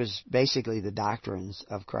which was basically the doctrines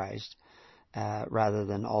of Christ, rather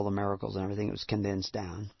than all the miracles and everything. It was condensed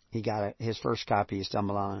down. He got his first copy he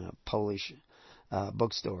stumbled on in a Polish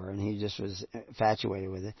bookstore, and he just was infatuated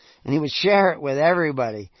with it. And he would share it with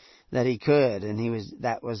everybody that he could, and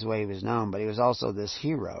that was the way he was known. But he was also this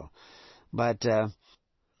hero. But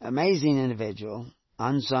amazing individual,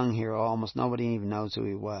 unsung hero. Almost nobody even knows who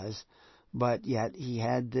he was. But yet he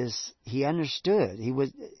had this. He understood. He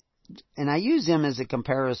was, and I use him as a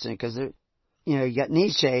comparison because you got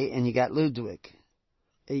Nietzsche and you got Ludwig.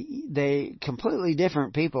 They completely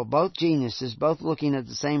different people, both geniuses, both looking at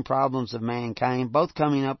the same problems of mankind, both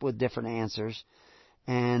coming up with different answers,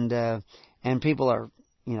 and people are,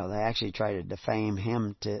 they actually try to defame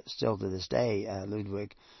him still to this day,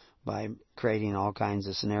 Ludwig, by creating all kinds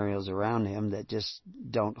of scenarios around him that just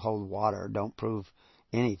don't hold water, don't prove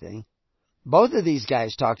anything. Both of these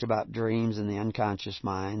guys talked about dreams and the unconscious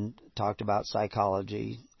mind, talked about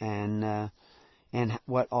psychology, and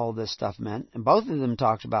what all this stuff meant. And both of them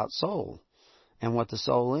talked about soul and what the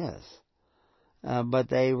soul is. But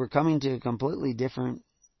they were coming to completely different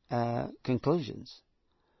conclusions.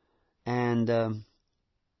 And,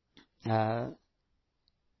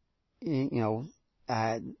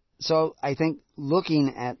 so I think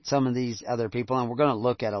looking at some of these other people, and we're going to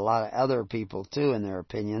look at a lot of other people too and their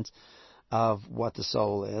opinions of what the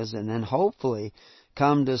soul is, and then hopefully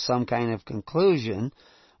come to some kind of conclusion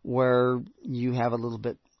where you have a little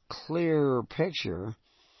bit clearer picture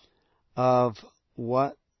of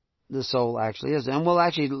what the soul actually is. And we'll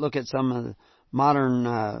actually look at some of the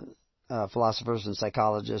modern philosophers and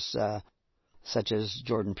psychologists, such as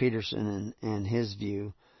Jordan Peterson and his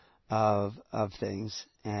view of things.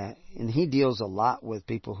 And he deals a lot with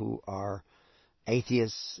people who are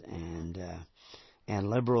atheists and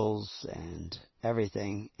liberals and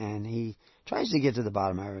everything. And he tries to get to the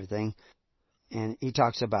bottom of everything. And he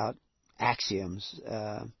talks about axioms,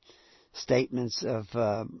 statements of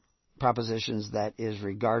propositions that is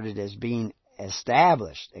regarded as being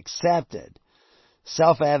established, accepted,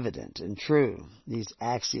 self-evident, and true. These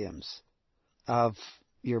axioms of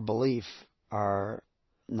your belief are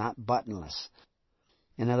not buttonless.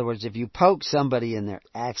 In other words, if you poke somebody in their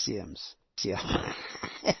axioms, see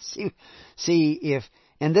if,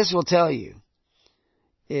 and this will tell you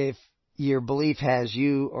if your belief has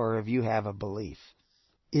you or if you have a belief.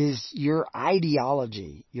 Is your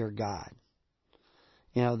ideology your God?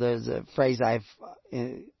 There's a phrase I've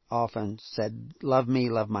often said, love me,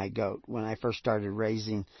 love my goat. When I first started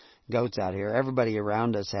raising goats out here, everybody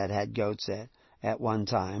around us had goats at one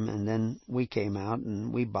time, and then we came out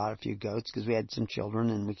and we bought a few goats because we had some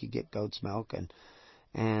children and we could get goat's milk,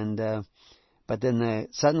 but then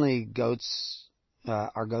suddenly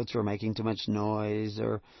our goats were making too much noise,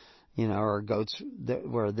 or goats that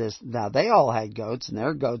were this. Now they all had goats, and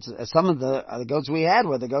their goats. Some of the goats we had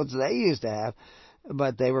were the goats they used to have,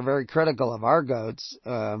 but they were very critical of our goats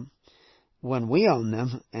when we owned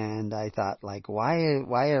them. And I thought,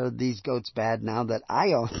 why are these goats bad now that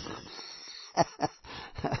I own them?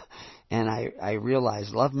 And I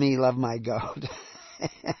realized, love me, love my goat.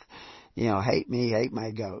 Hate me, hate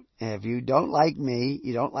my goat. And if you don't like me,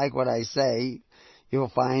 you don't like what I say, you'll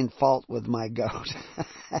find fault with my goat.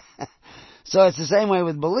 So it's the same way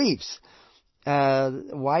with beliefs.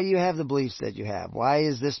 Why do you have the beliefs that you have? Why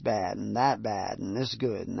is this bad and that bad and this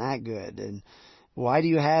good and that good? And why do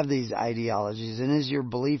you have these ideologies? And is your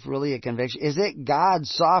belief really a conviction? Is it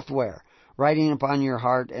God's software writing upon your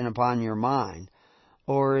heart and upon your mind?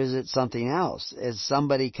 Or is it something else? Has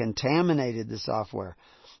somebody contaminated the software?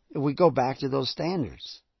 We go back to those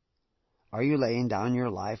standards. Are you laying down your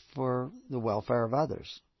life for the welfare of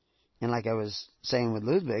others? And like I was saying with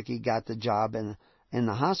Ludwig, he got the job in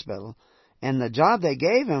the hospital, and the job they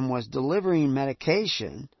gave him was delivering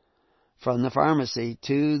medication from the pharmacy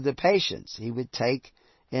to the patients. He would take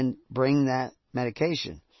and bring that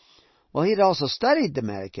medication. Well, he'd also studied the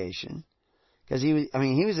medication because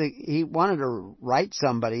he wanted to write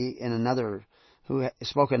somebody in another who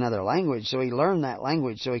spoke another language, so he learned that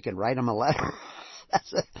language so he could write them a letter.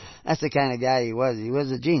 That's the kind of guy he was. He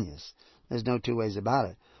was a genius. There's no two ways about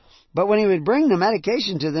it. But when he would bring the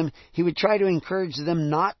medication to them, he would try to encourage them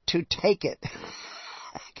not to take it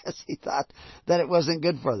because he thought that it wasn't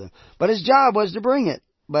good for them. But his job was to bring it.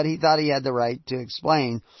 But he thought he had the right to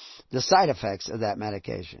explain the side effects of that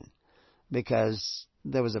medication because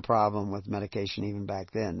there was a problem with medication even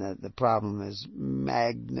back then. The problem has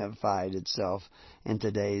magnified itself in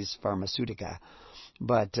today's pharmaceutica.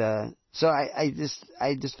 But so I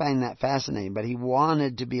just find that fascinating. But he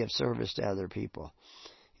wanted to be of service to other people.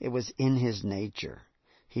 It was in his nature.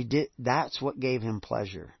 That's what gave him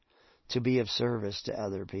pleasure, to be of service to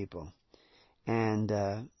other people.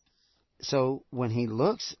 And so when he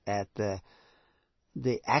looks at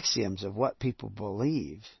the axioms of what people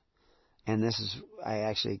believe, and I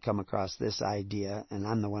actually come across this idea, and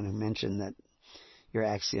I'm the one who mentioned that, your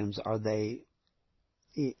axioms, are they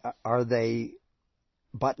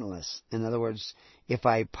buttonless? In other words, if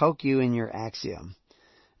I poke you in your axiom,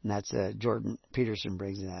 and that's Jordan Peterson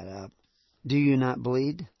brings that up, do you not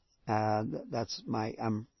bleed?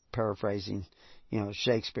 I'm paraphrasing,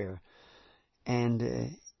 Shakespeare.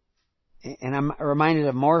 And I'm reminded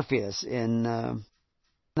of Morpheus in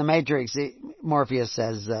The Matrix. Morpheus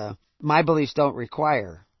says, my beliefs don't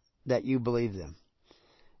require that you believe them.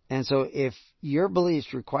 And so if your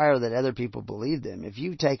beliefs require that other people believe them, if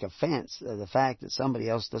you take offense to the fact that somebody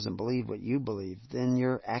else doesn't believe what you believe, then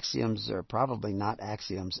your axioms are probably not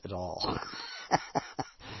axioms at all.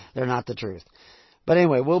 They're not the truth. But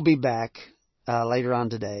anyway, we'll be back later on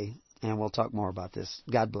today, and we'll talk more about this.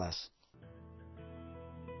 God bless.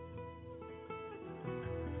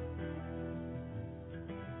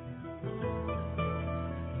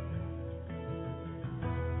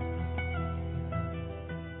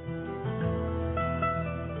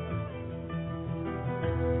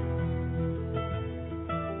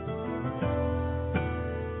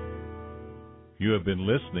 You have been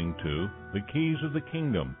listening to The Keys of the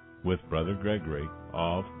Kingdom with Brother Gregory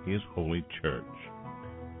of His Holy Church.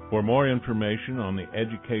 For more information on the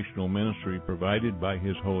educational ministry provided by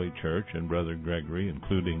His Holy Church and Brother Gregory,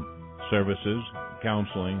 including services,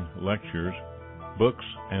 counseling, lectures, books,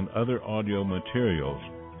 and other audio materials,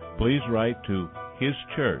 please write to His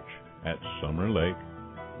Church at Summer Lake,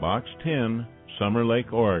 Box 10, Summer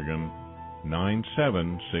Lake, Oregon,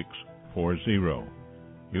 97640.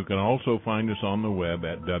 You can also find us on the web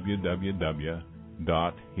at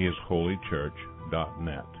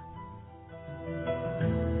www.hisholychurch.net.